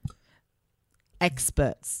them?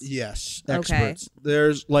 Experts. Yes, Okay. experts.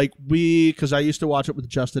 There's like because I used to watch it with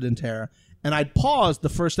Justin and Tara, and I'd pause the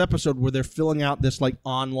first episode where they're filling out this like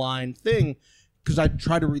online thing because I'd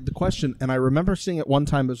try to read the question, and I remember seeing it one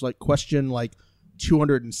time. It was like question like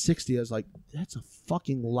 260. I was like, that's a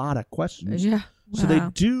fucking lot of questions. Yeah. So they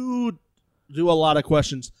do a lot of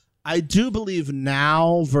questions. I do believe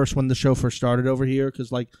now versus when the show first started over here,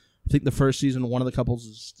 because like I think the first season one of the couples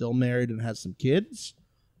is still married and has some kids.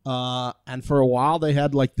 And for a while they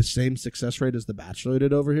had like the same success rate as The Bachelor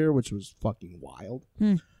did over here, which was fucking wild.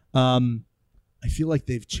 I feel like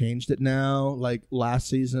they've changed it now. Like last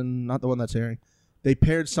season, not the one that's airing, they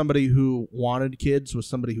paired somebody who wanted kids with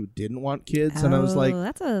somebody who didn't want kids, and I was like,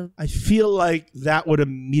 I feel like that would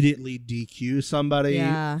immediately DQ somebody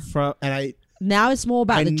from, and now it's more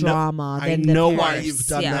about the drama. I than know the why parents. you've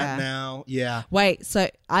done that now. Yeah. Wait, so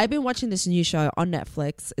I've been watching this new show on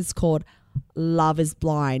Netflix. It's called Love is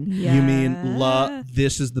Blind. You mean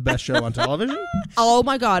this is the best show on television? Oh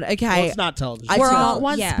my God. Okay. Well, it's not television. I do not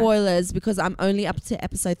want spoilers because I'm only up to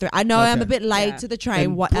episode 3. I know I'm a bit late to the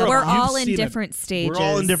train. Whatever. We're all in different stages. We're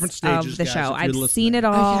all in different stages of the guys, show. if I've you're seen listening. it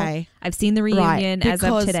all. Okay. I've seen the reunion as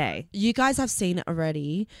of today. You guys have seen it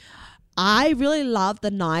already. I really love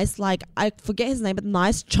the nice, like, I forget his name, but the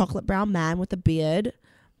nice chocolate brown man with a beard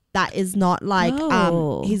that is not like,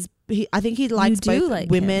 I think he likes both like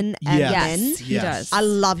women and men. Yes, he does. I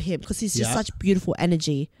love him because he's just such beautiful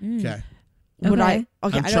energy. Okay. Would Okay.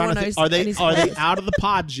 I don't want to Are they out of the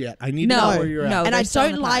pods yet? I need to know where you're at. And I still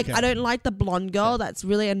in don't the like podcast. I don't like the blonde girl that's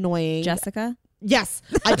really annoying. Jessica? Yes,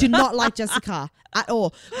 I do not like Jessica at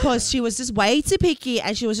all because she was just way too picky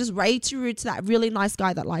and she was just way too rude to that really nice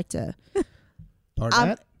guy that liked her.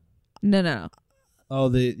 Barnett? No. Oh,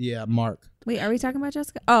 Mark. Wait, are we talking about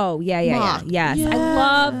Jessica? Oh, yeah. Mark. Yes. Yeah. I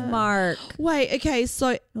love Mark. Wait, okay, so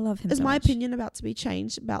I love him is so my much. opinion about to be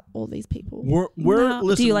changed about all these people?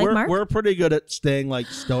 Listen, Do you like Mark? we're pretty good at staying like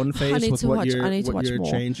stone I faced need with to what watch. you're I need to watch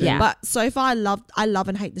more. changing. Yeah. But so far, I love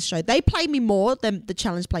and hate the show. They play me more than the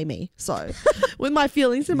challenge play me. So, with my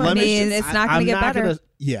feelings and my I mean, it's not going to get better.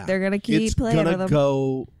 They're going to keep playing with them.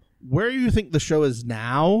 Go where you think the show is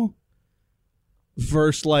now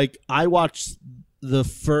versus like I watched the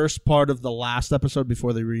first part of the last episode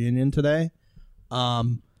before the reunion today.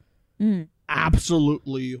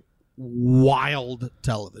 Absolutely wild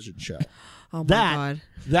television show. Oh my God.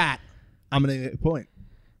 That I'm going to make a point.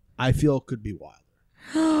 I feel could be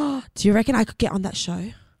wild. Do you reckon I could get on that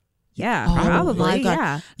show? Yeah, Oh my probably. God.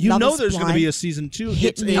 Yeah. You Love know is there's going to Blind. be a season 2.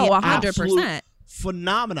 It's me. a 100%.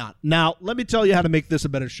 phenomenon. Now, let me tell you how to make this a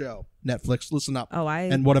better show. Netflix, listen up.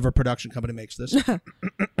 And whatever production company makes this.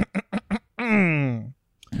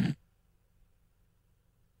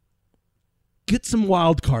 Get some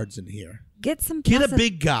wild cards in here. Get a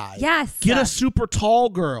big guy. Yes. Get a super tall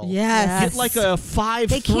girl. Yes. Get like a 5'3"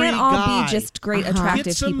 They can't all guy. be just great, attractive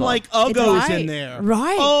Get some people. like uggos in Right. there.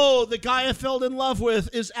 Right. Oh, the guy I fell in love with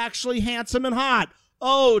is actually handsome and hot.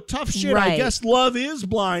 Oh, tough shit. I Right. guess love is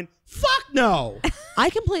blind. Fuck no. I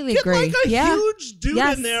completely Get agree. like a huge dude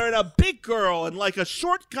Yes. in there and a big girl and like a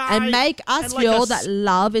short guy. And make us and like feel a that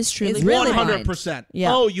love is truly Is really blind. 100%.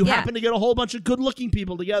 Yeah. Oh, you Yeah. happen to get a whole bunch of good-looking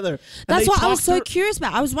people together. That's what I was so curious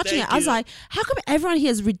about. I was watching Thank it. I was you. like, how come everyone here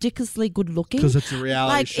is ridiculously good looking? Because it's a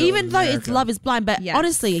reality Like, show. even in though it's America. Love is Blind, but Yes.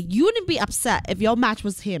 honestly, you wouldn't be upset if your match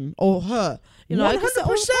was him or her. You know,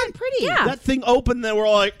 100%. pretty. Yeah. That thing opened, they were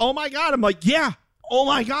all like, oh my God. I'm like, yeah. Oh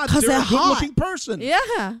my God. 'Cause They're a they're hot. good-looking person. Yeah.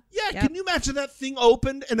 Yeah, Yep. can you imagine that thing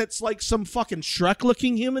opened and it's like some fucking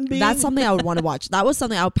Shrek-looking human being? That's something I would want to watch. That was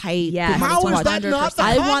something I would pay Yeah. good money How to is watch. that not the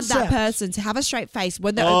I want concept? that person to have a straight face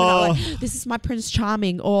when they're open up like, this is my Prince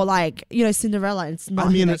Charming or like, you know, Cinderella. And it's not I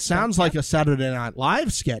mean, him it expect. sounds like a Saturday Night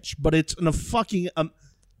Live sketch, but it's in a fucking...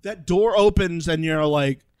 that door opens and you're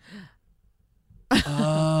like...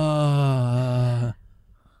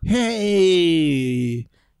 Hey,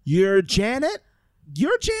 you're Janet?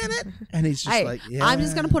 You're Janet? And he's just Hey, like, yeah. I'm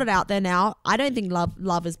just gonna put it out there now. I don't think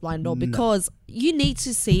love is blind at all because you need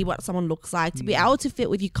to see what someone looks like to be able to fit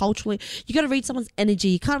with you culturally. You got to read someone's energy.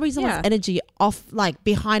 You can't read someone's energy off like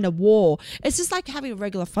behind a wall. It's just like having a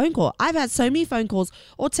regular phone call. I've had so many phone calls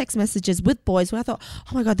or text messages with boys where I thought,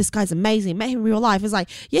 oh my God, this guy's amazing. Met him in real life. It's like,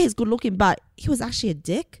 yeah, he's good looking, but he was actually a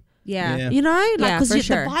dick. Yeah. You know, like Yeah, because for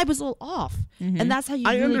sure. the vibe was all off, and that's how you.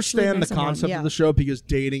 I really, truly understand know the someone. concept Yeah. of the show because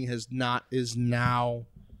dating is now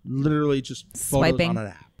literally just photos Swiping. on an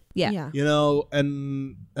app. Yeah. Yeah. You know,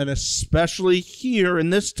 and especially here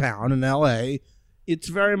in this town in LA, it's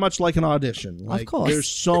very much like an audition. Like course. there's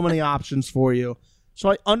so many options for you. So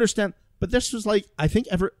I understand. But this was like, I think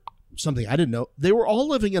something I didn't know. They were all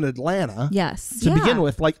living in Atlanta. Yes. To begin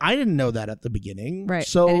with. Like, I didn't know that at the beginning. Right.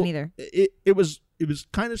 So I didn't either. It was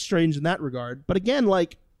kind of strange in that regard. But again,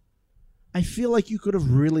 like, I feel like you could have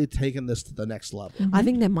really taken this to the next level. I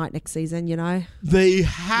think they might next season, you know. They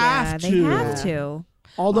have to. They have to.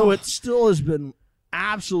 Although it still has been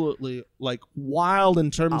absolutely like wild in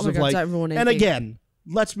terms of God, like, don't ruin and anything. again,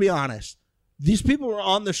 let's be honest. These people are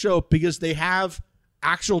on the show because they have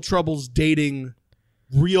actual troubles dating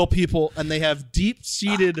real people and they have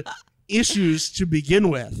deep-seated issues to begin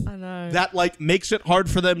with. I know. That like makes it hard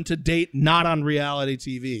for them to date not on reality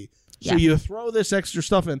TV. So Yeah. you throw this extra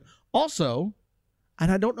stuff in. Also,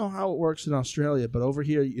 and I don't know how it works in Australia, but over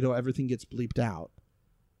here, you know, everything gets bleeped out.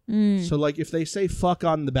 So like if they say fuck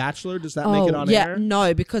on The Bachelor, does that make it on air?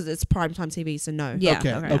 No, because it's primetime TV, so no. Yeah.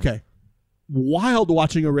 Okay. Wild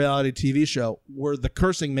watching a reality TV show where the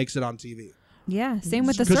cursing makes it on TV. Yeah. Same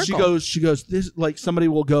with the Because circle. she goes, this, like somebody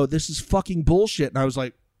will go, this is fucking bullshit. And I was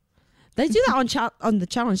like, They do that on the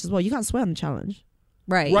challenge as well. You can't swear on the challenge.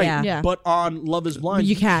 Right. right. Yeah. Yeah. But on Love is Blind,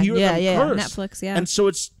 You can. hear Yeah, them yeah. curse. Netflix. Yeah. And so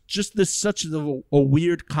it's just such a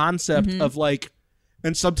weird concept of like,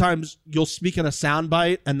 and sometimes you'll speak in a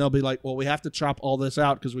soundbite and they'll be like, well, we have to chop all this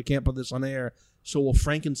out because we can't put this on air. So we'll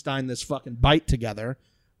Frankenstein this fucking bite together.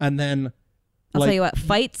 And then I'll tell you what,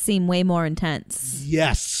 fights seem way more intense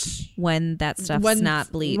yes. when that stuff's not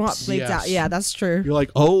bleeped. Not bleeped Yes. out. Yeah, that's true. You're like,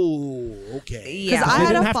 oh, okay. Yeah. 'Cause I They had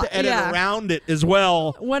didn't a have fi- to edit yeah. around it as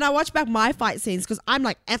well. When I watch back my fight scenes, because I'm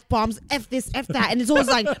like F-bombs, F this, F that, and it's always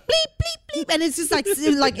like bleep, bleep, bleep, and it's just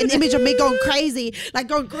like an image of me going crazy,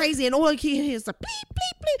 and all I can hear is like bleep,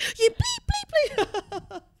 bleep, bleep, you bleep, bleep,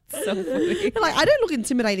 bleep. So funny. Like, I don't look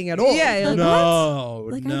intimidating at all. Yeah, you're like, No,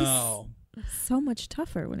 Like, I no. so much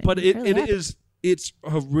tougher when it. But it really happens. is, it's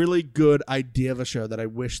a really good idea of a show that I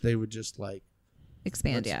wish they would just like,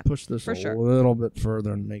 Expand. let's Yeah. push this for a sure. little bit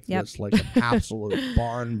further and make Yep. this like an absolute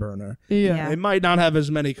barn burner. Yeah. It might not have as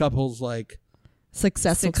many couples like,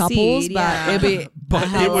 Successful Succeed, couples, yeah. but it'd be but a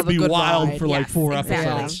hell it would of a be good wild ride. for like Yes, 4 exactly.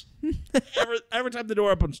 episodes. every time the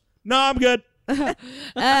door opens, no, I'm good.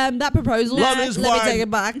 That proposal. Love is let blind. me take it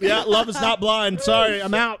back. Yeah, love is not blind. Sorry,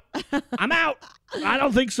 I'm out. I'm out. I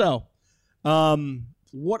don't think so.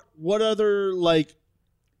 What other like?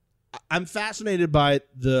 I'm fascinated by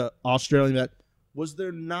the Australian. Was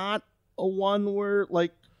there not a one where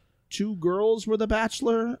like 2 girls were the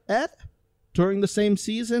Bachelorette during the same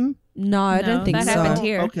season? No, I don't think that so. happened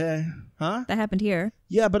here. Okay, huh? That happened here.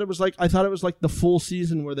 Yeah, but it was like I thought it was like the full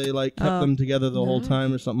season where they like kept them together the whole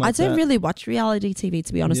time or something like that. I don't really watch reality TV,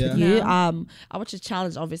 to be honest with Yeah. you. No. I watch a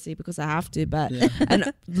challenge obviously because I have to, but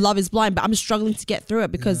and Love is Blind, but I'm struggling to get through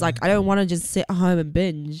it because like I don't want to just sit at home and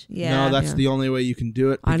binge. Yeah. No, that's Yeah. the only way you can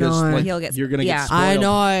do it I because know. like, He'll get- you're gonna yeah. get spoiled. I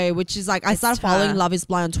know, which is like I started following tough. Love is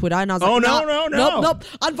Blind on Twitter, and I was Oh, like, no. nope,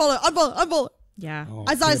 unfollow. Yeah. Oh,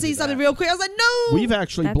 I started can't seeing do something that. real quick. I was like, no. We've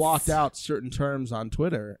actually That's- blocked out certain terms on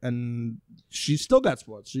Twitter, and she still got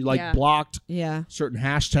spoiled. She like Yeah. blocked Yeah. certain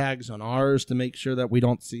hashtags on ours to make sure that we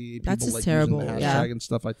don't see people That's just like terrible, using the hashtag yeah. and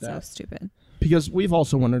stuff like So that. stupid. Because we've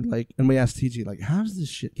also wondered, like, and we asked TG, like, how does this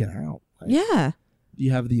shit get out? Like, Yeah. you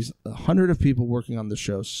have these 100 of people working on the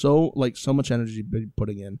show, so much energy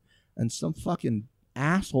putting in, and some fucking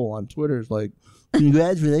asshole on Twitter is like,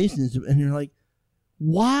 congratulations, and you're like,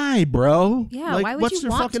 why, bro? Yeah, like, why would what's you your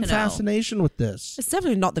want fucking to know? fascination with this? It's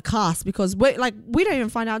definitely not the cast because we don't even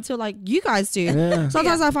find out until like you guys do. Yeah.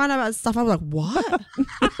 Sometimes I find out about stuff. I'm like, what?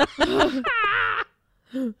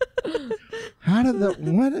 How did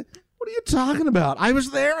that? What are you talking about? I was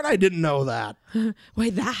there and I didn't know that.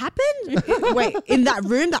 Wait, that happened? Wait, in that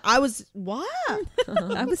room that I was what?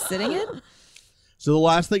 I was sitting in. So the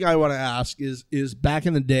last thing I want to ask is back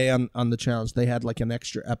in the day on the challenge, they had like an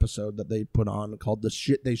extra episode that they put on called "The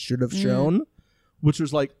Shit They Should Have Shown," which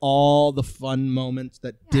was like all the fun moments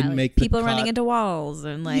that didn't like make the people cut. running into walls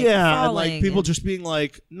and like yeah, and falling like people and- just being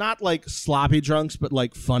like not like sloppy drunks, but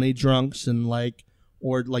like funny drunks and like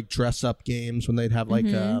or like dress up games when they'd have like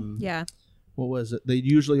yeah. what was it? They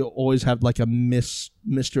usually always have like a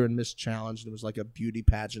Mr. and Miss challenge, and it was like a beauty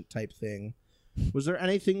pageant type thing. Was there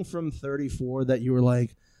anything from 34 that you were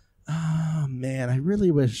like, oh man, I really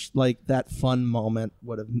wish like that fun moment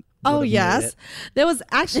would have? Oh yes, there was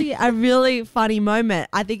actually a really funny moment.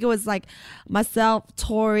 I think it was like myself,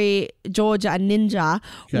 Tori, Georgia, and Ninja.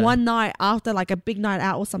 Okay. One night after like a big night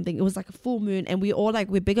out or something, it was like a full moon, and we all like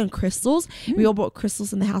we're big on crystals. We all brought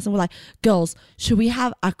crystals in the house, and we're like, girls, should we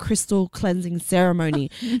have a crystal cleansing ceremony?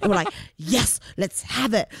 And we're like, yes, let's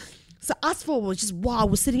have it. So us four were just wild.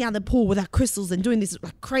 We're sitting out in the pool with our crystals and doing this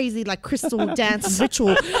like crazy like crystal dance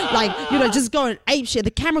ritual, like, you know, just going ape shit.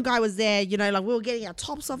 The camera guy was there, you know, like we were getting our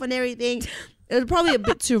tops off and everything. It was probably a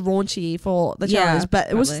bit too raunchy for the challenge, but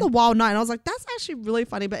it was just a wild night. And I was like, that's actually really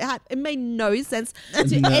funny, but it made no sense to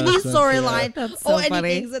any storyline or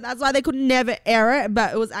anything. So that's why they could never air it.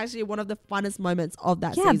 But it was actually one of the funnest moments of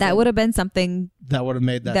that season. That would have been something that would have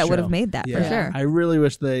made that. That would have made that for sure. I really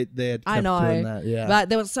wish they had kept doing that. Yeah, but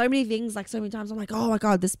there were so many things, like so many times I'm like, oh my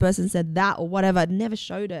god, this person said that or whatever. It never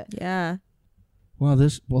showed it. Yeah. Well,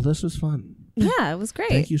 this was fun. Yeah, it was great.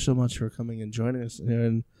 Thank you so much for coming and joining us here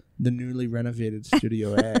in the newly renovated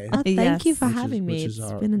Studio A. Thank you for having me. It's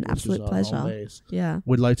been an absolute pleasure. Yeah.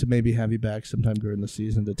 Would like to maybe have you back sometime during the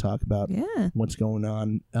season to talk about what's going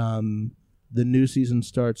on. The new season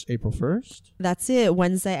starts April 1st. That's it.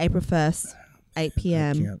 Wednesday, April 1st, 8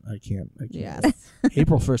 p.m. I can't. Yes.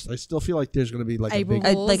 April 1st. I still feel like there's going to be like April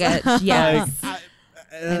a big...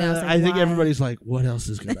 I think everybody's like, what else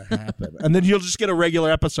is going to happen? And then you'll just get a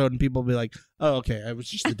regular episode and people will be like, oh, okay, it was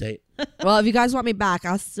just the date. Well, if you guys want me back,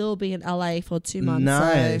 I'll still be in LA for 2 months.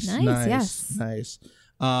 Nice.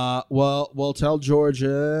 We'll tell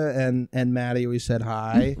Georgia and Maddie we said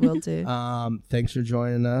hi. Will do. Thanks for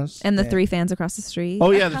joining us. And the 3 fans across the street.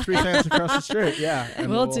 Oh, yeah, the 3 fans across the street. Yeah.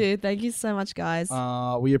 Will do. Thank you so much, guys.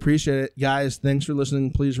 We appreciate it. Guys, thanks for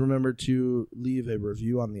listening. Please remember to leave a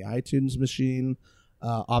review on the iTunes machine.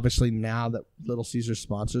 Obviously, now that Little Caesar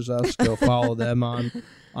sponsors us, go follow them on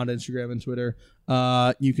Instagram and Twitter.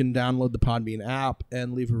 You can download the Podbean app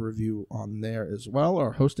and leave a review on there as well.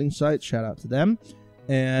 Our hosting site, shout out to them.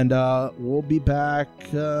 And we'll be back.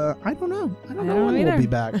 I don't know when we'll be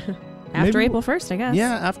back. After April 1st, I guess.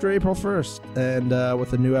 Yeah, after April 1st. And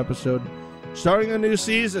with a new episode starting a new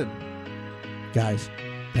season. Guys,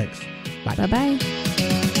 thanks. Bye.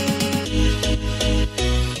 Bye-bye.